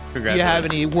earned it. Do you have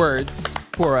any words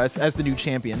for us as the new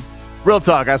champion? Real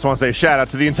talk, I just want to say shout out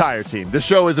to the entire team. This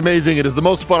show is amazing. It is the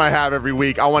most fun I have every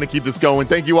week. I want to keep this going.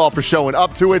 Thank you all for showing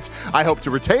up to it. I hope to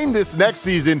retain this next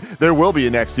season. There will be a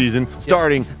next season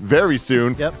starting very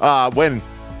soon. When?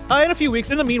 In a few weeks.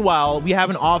 In the meanwhile, we have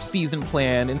an off-season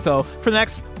plan, and so for the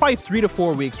next probably 3 to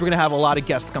 4 weeks, we're going to have a lot of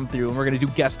guests come through, and we're going to do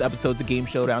guest episodes of Game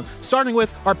Showdown, starting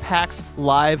with our PAX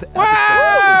Live episode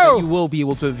that you will be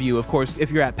able to view. Of course,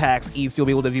 if you're at PAX East, you'll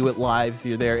be able to view it live if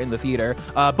you're there in the theater,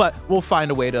 but we'll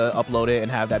find a way to upload it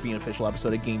and have that be an official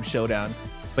episode of Game Showdown.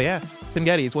 But yeah, Tim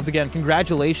Gettys, once again,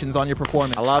 congratulations on your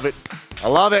performance. I love it. I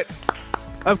love it.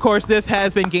 Of course, this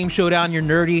has been Game Showdown, your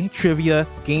nerdy trivia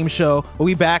game show. We'll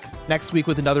be back next week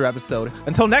with another episode.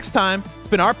 Until next time, it's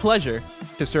been our pleasure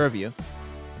to serve you.